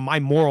getting on my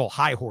moral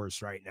high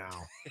horse right now.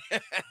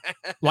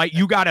 Like,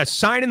 you got a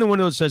sign in the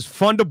window that says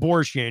fund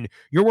abortion.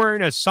 You're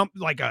wearing a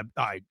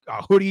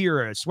hoodie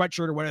or a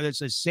sweatshirt or whatever that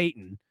says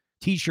Satan,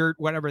 t-shirt,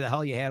 whatever the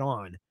hell you had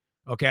on.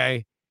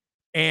 Okay.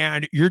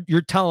 And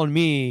you're telling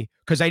me,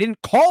 because I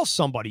didn't call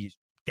somebody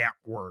that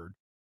word.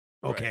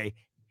 Okay. Right.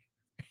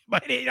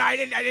 But I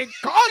didn't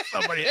call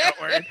somebody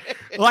that word.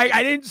 Like,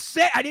 I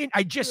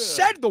just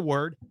said the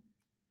word.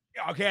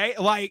 Okay,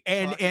 like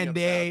and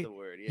they the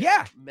word,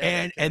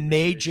 and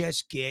they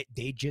just get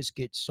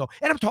so,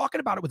 and I'm talking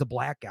about it with a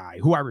black guy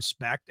who I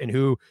respect and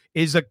who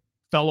is a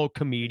fellow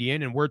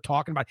comedian, and we're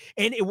talking about,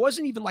 and it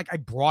wasn't even like I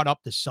brought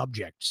up the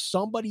subject.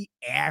 Somebody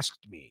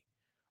asked me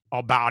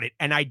about it,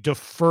 and I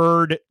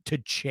deferred to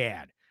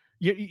Chad.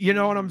 You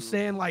know what I'm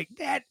saying? Like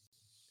that.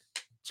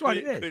 That's what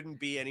it is. Couldn't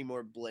be any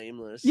more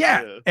blameless.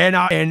 Yeah.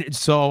 And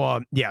so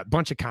a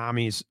bunch of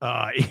commies,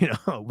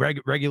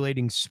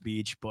 regulating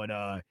speech,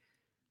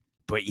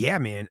 but yeah,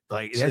 man,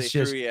 like so that's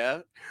just. Threw you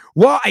out?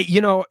 Well,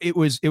 it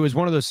was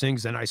one of those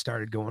things. Then I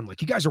started going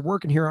like, you guys are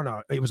working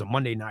here it was a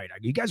Monday night.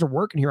 You guys are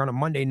working here on a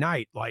Monday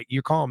night. Like,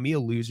 you're calling me a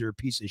loser, a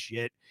piece of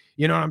shit.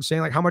 You know what I'm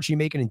saying? Like, how much are you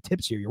making in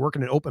tips here? You're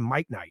working an open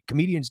mic night.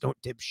 Comedians don't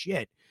tip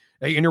shit.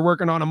 Like, and you're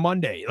working on a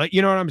Monday. Like,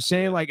 you know what I'm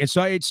saying? Like, and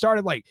so it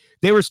started like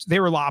they were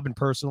lobbing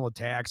personal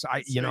attacks.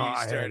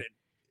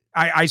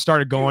 I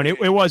started going.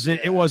 It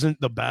wasn't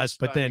the best,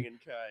 but then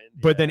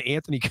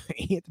Anthony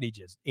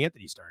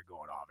started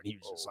going off, and he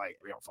was just like,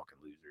 "We are fucking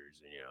losers,"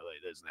 and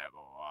like this and that,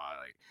 blah, blah, blah,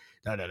 like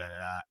da da da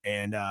da.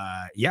 And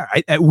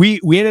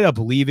we ended up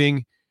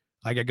leaving.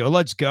 Like, I go,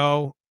 let's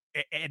go.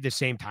 At the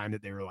same time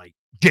that they were like,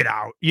 get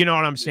out. You know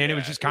what I'm saying? It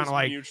was just kind of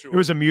like mutual. It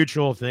was a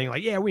mutual thing.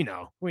 Like, yeah, we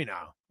know.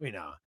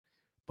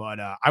 But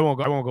I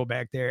won't go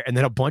back there. And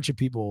then a bunch of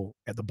people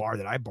at the bar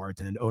that I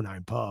bartended,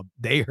 09 Pub,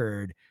 they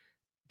heard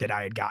that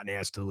I had gotten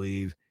asked to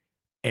leave,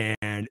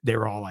 and they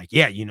were all like,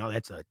 yeah,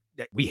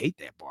 we hate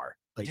that bar.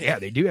 Like, yeah,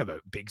 they do have a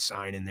big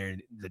sign in there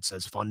that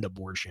says fund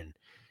abortion,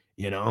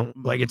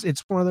 like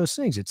it's one of those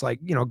things. It's like,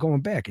 going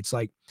back, it's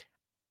like,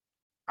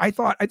 I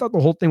thought the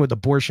whole thing with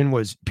abortion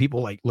was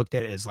people like looked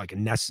at it as like a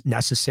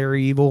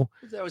necessary evil.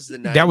 That was the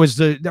 90s. That was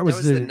the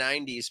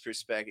 90s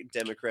perspective,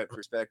 Democrat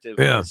perspective.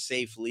 Yeah.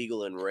 Safe,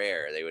 legal, and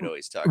rare. They would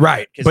always talk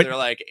right because they're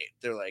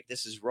like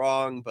this is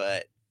wrong,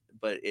 but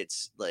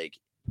it's like,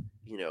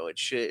 it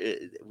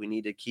should. We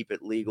need to keep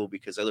it legal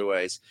because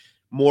otherwise,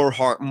 more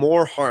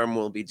harm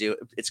will be done.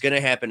 It's going to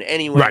happen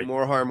anyway. Right.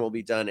 More harm will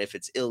be done if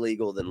it's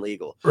illegal than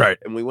legal. Right.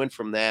 And we went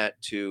from that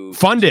to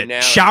fund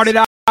it, shout it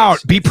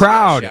out, be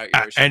proud,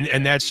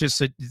 and that's just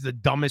the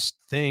dumbest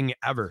thing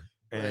ever.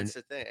 And that's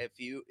the thing. If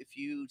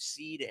you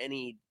cede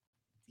any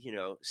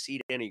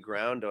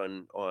ground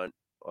on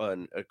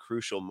a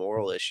crucial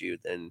moral issue,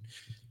 then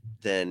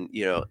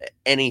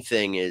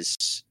anything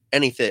is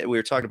anything. We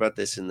were talking about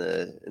this in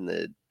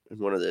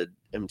one of the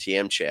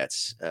MTM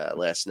chats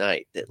last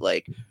night, that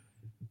like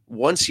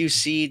once you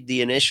cede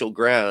the initial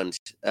ground,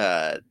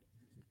 it's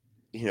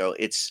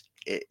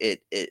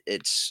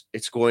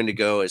going to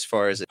go as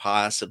far as it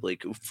possibly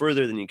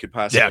further than you could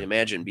possibly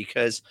imagine,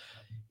 because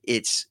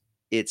it's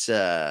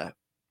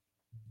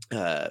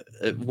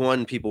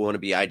one, people want to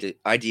be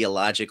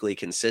ideologically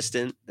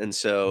consistent, and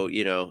so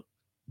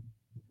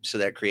so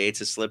that creates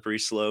a slippery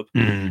slope.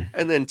 And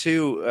then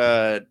two,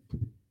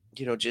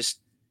 just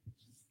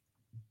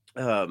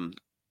sound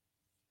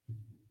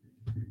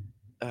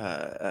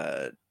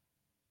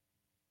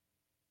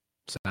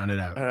it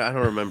out. I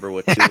don't remember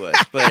what two was,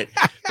 but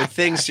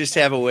things just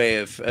have a way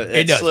of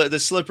the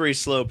slippery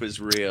slope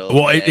is real.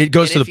 Well, it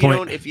goes to the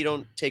point. If you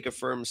don't take a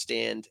firm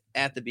stand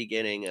at the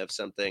beginning of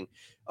something,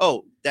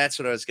 that's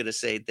what I was going to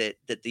say, that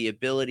the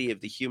ability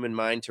of the human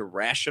mind to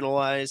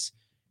rationalize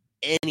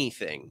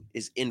anything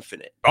is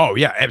infinite. Oh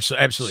yeah,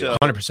 absolutely,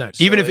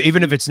 100%. Even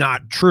if it's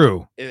not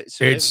true,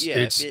 if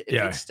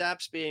it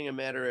stops being a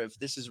matter of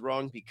this is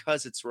wrong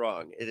because it's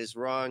wrong, it is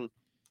wrong.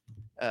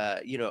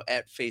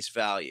 At face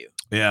value,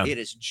 it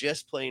is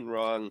just plain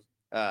wrong,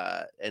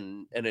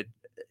 and it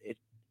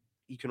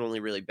you can only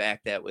really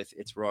back that with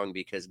it's wrong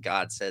because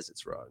God says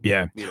it's wrong.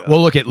 Yeah.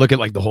 Well, look at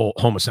like the whole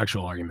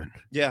homosexual argument.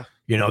 Yeah.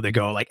 They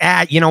go like,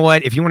 you know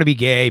what? If you want to be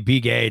gay, be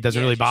gay. It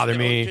doesn't really bother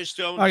me. Just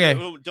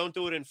don't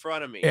do it in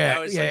front of me. Yeah,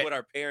 that was like what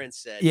our parents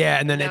said. Yeah,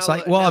 and then it's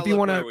like, well, if you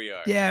want to,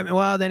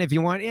 then if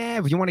you want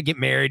to get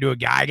married to a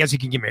guy, I guess you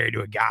can get married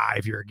to a guy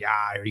if you're a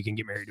guy, or you can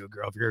get married to a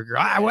girl if you're a girl.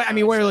 I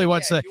mean, really,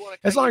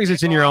 as long as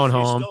it's in your own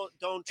home.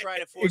 Don't try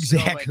to force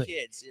it on my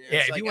kids.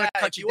 Yeah, if you want to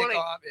cut your dick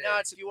off. No,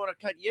 it's if you want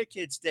to cut your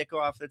kid's dick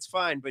off, that's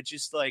fine. But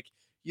just like,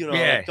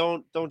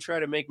 don't try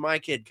to make my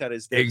kid cut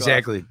his dick off.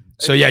 Exactly.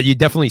 So you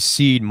definitely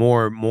cede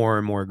more and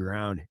more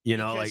ground.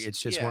 Like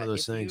it's just one of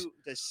those things.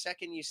 The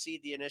second you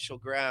cede the initial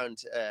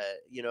ground,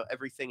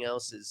 everything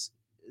else is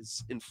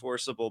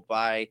enforceable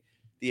by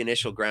the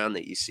initial ground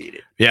that you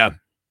ceded. Yeah.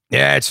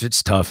 Yeah,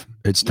 it's tough.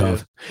 It's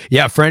tough.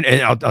 Yeah, a friend,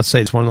 and I'll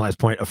say this one last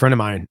point. A friend of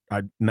mine,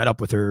 I met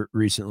up with her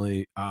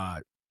recently.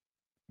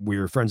 We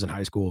were friends in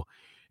high school,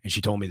 and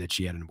she told me that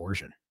she had an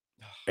abortion.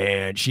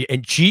 And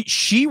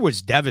she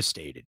was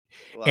devastated.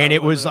 And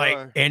it was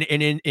like, and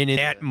in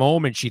that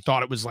moment, she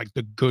thought it was like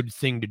the good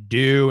thing to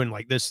do, and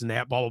like this and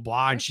that, blah blah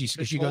blah. And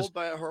she goes,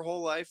 by her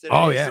whole life that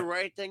it's the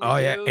right thing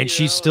to do, and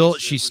she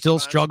still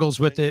struggles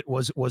with it.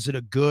 Was it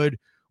a good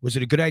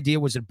idea?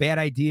 Was it a bad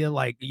idea?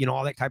 Like,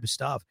 all that type of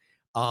stuff.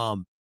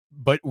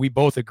 But we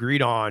both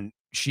agreed on.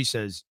 She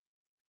says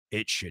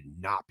it should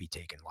not be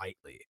taken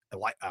lightly.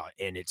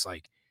 And it's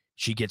like,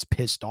 she gets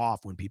pissed off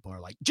when people are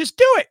like, just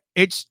do it.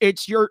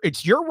 It's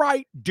your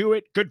right. Do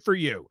it. Good for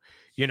you.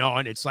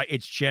 And it's like,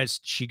 it's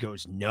just, she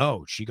goes,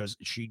 no, she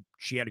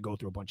had to go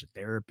through a bunch of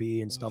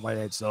therapy and stuff like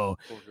that. So,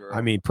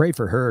 I mean, pray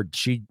for her.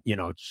 She,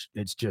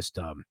 it's just,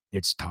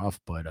 it's tough,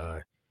 but,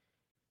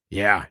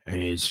 yeah, I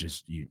mean, it's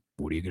just,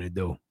 what are you going to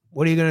do?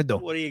 What are you going to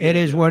do? It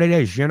is what it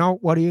is.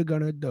 What are you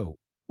going to do?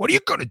 What are you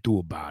going to do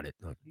about it?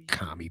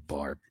 Commie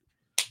Barb.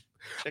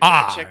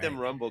 Check them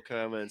Rumble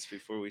comments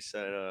before we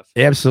sign off.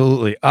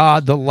 Absolutely.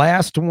 The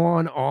last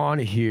one on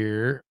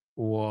here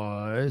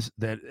was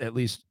that, at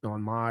least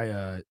on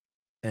my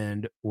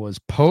end, was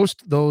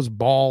post those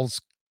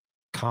balls,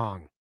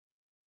 Kong.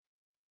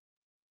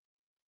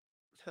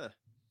 Huh.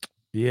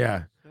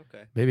 Yeah.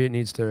 Okay. Maybe it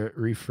needs to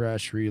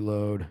refresh,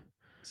 reload.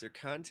 Is there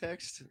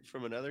context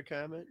from another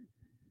comment?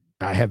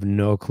 I have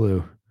no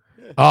clue.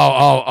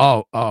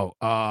 Rock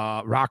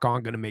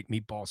On gonna make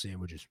meatball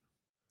sandwiches.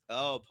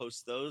 Oh,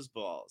 post those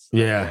balls.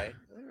 Yeah. Okay.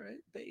 All right.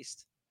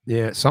 Based.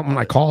 Yeah, something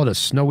I call it a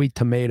snowy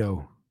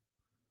tomato.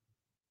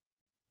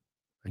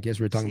 I guess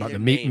we're talking about the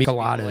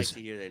micheladas. Like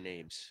to hear their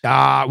names.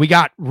 We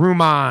got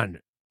Ruman,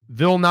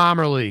 Vil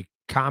Nomerly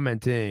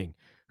commenting.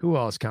 Who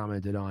else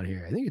commented on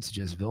here? I think it's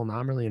just Vil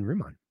Nomerly and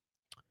Ruman.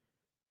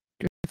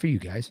 Good for you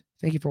guys.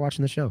 Thank you for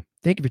watching the show.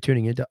 Thank you for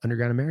tuning in to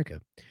Underground America.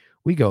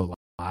 We go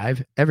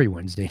live every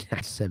Wednesday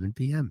at 7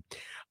 p.m.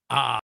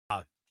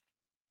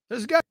 This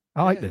is good.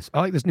 I like this. I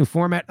like this new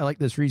format. I like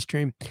this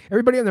restream.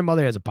 Everybody and their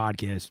mother has a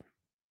podcast.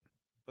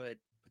 But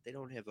they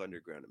don't have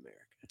Underground America.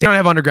 They don't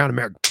have Underground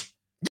America.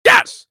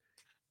 Yes!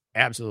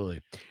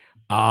 Absolutely.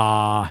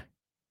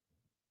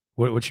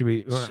 What should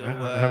we? I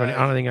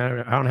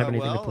don't have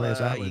anything to play us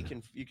out with.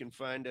 You can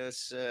find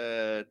us.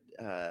 You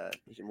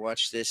can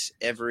watch this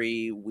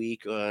every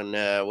week on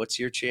what's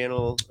your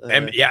channel?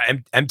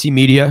 MT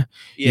Media.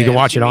 Yeah, you can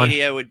watch it on.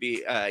 Media would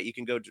be. You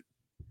can go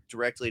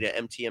directly to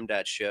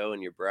mtm.show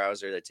in your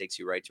browser. That takes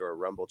you right to our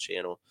Rumble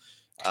channel.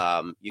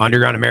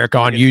 Underground America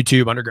on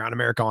YouTube, Underground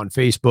America on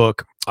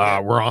Facebook.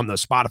 We're on the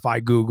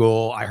Spotify,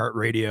 Google,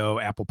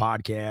 iHeartRadio, Apple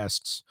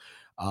Podcasts,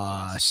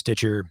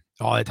 Stitcher,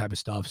 all that type of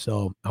stuff.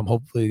 So I'm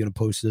hopefully going to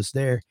post this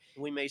there.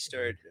 We may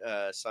start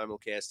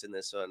simulcasting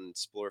this on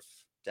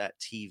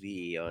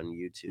Splorf.tv on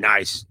YouTube.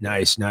 Nice.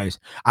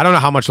 I don't know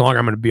how much longer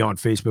I'm going to be on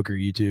Facebook or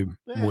YouTube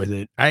with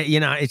it.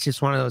 It's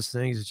just one of those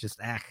things. It's just,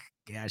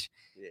 gosh,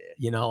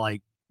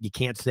 like, you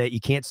can't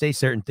say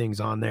certain things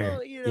on there.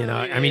 Well,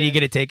 I mean, you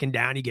get it taken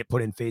down, you get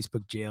put in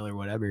Facebook jail or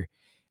whatever.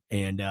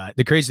 And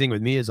the crazy thing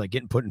with me is, like,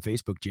 getting put in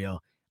Facebook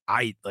jail.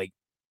 I'm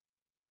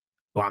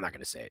not going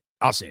to say it.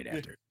 I'll say it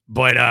after.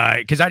 But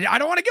because I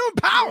don't want to give them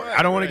power.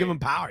 I don't want to give them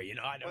power.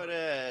 I don't.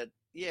 But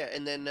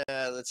and then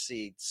let's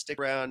see. Stick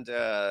around.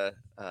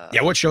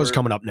 What show's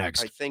coming up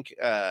next? I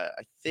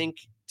think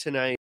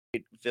tonight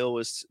Phil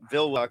was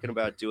talking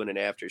about doing an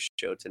after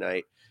show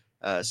tonight.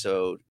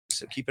 So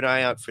keep an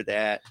eye out for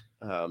that.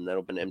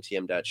 That'll be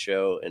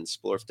mtm.show and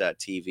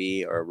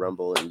splorf.tv, our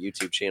Rumble and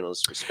YouTube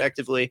channels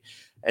respectively.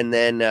 And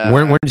then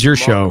when's your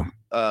show?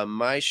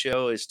 My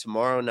show is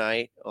tomorrow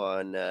night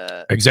on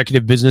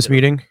Executive Business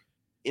Meeting.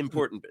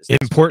 Important Business.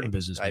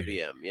 Business.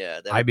 IBM.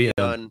 Yeah.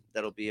 IBM.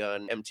 That'll be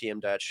on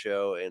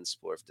mtm.show and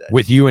splorf.tv.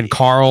 With you and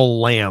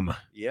Carl Lamb.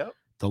 Yep.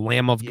 The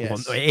Lamb of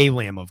a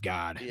Lamb of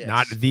God,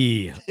 not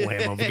the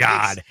Lamb of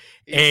God,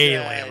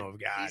 Lamb of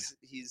God.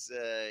 He's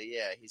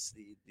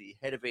the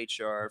head of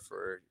HR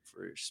for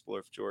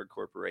Splorf Jorg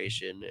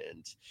Corporation,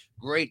 and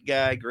great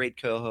guy,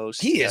 great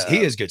co-host. He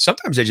is good.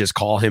 Sometimes I just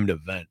call him to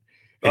vent,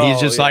 and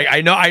he's just like,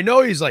 I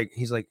know he's like,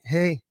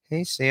 hey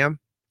Sam,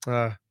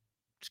 what's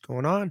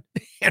going on?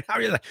 And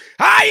I'm just like,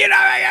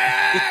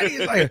 hi,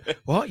 he's like,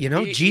 well,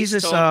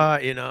 Jesus,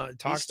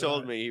 he's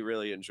told me he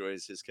really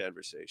enjoys his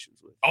conversations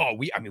with. Oh,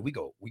 we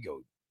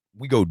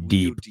go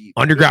deep.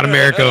 Underground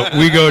America,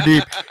 we go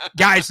deep.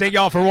 Guys, thank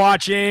y'all for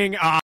watching.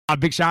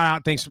 Big shout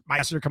out. Thanks,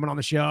 Master, coming on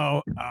the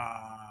show.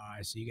 I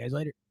see you guys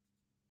later.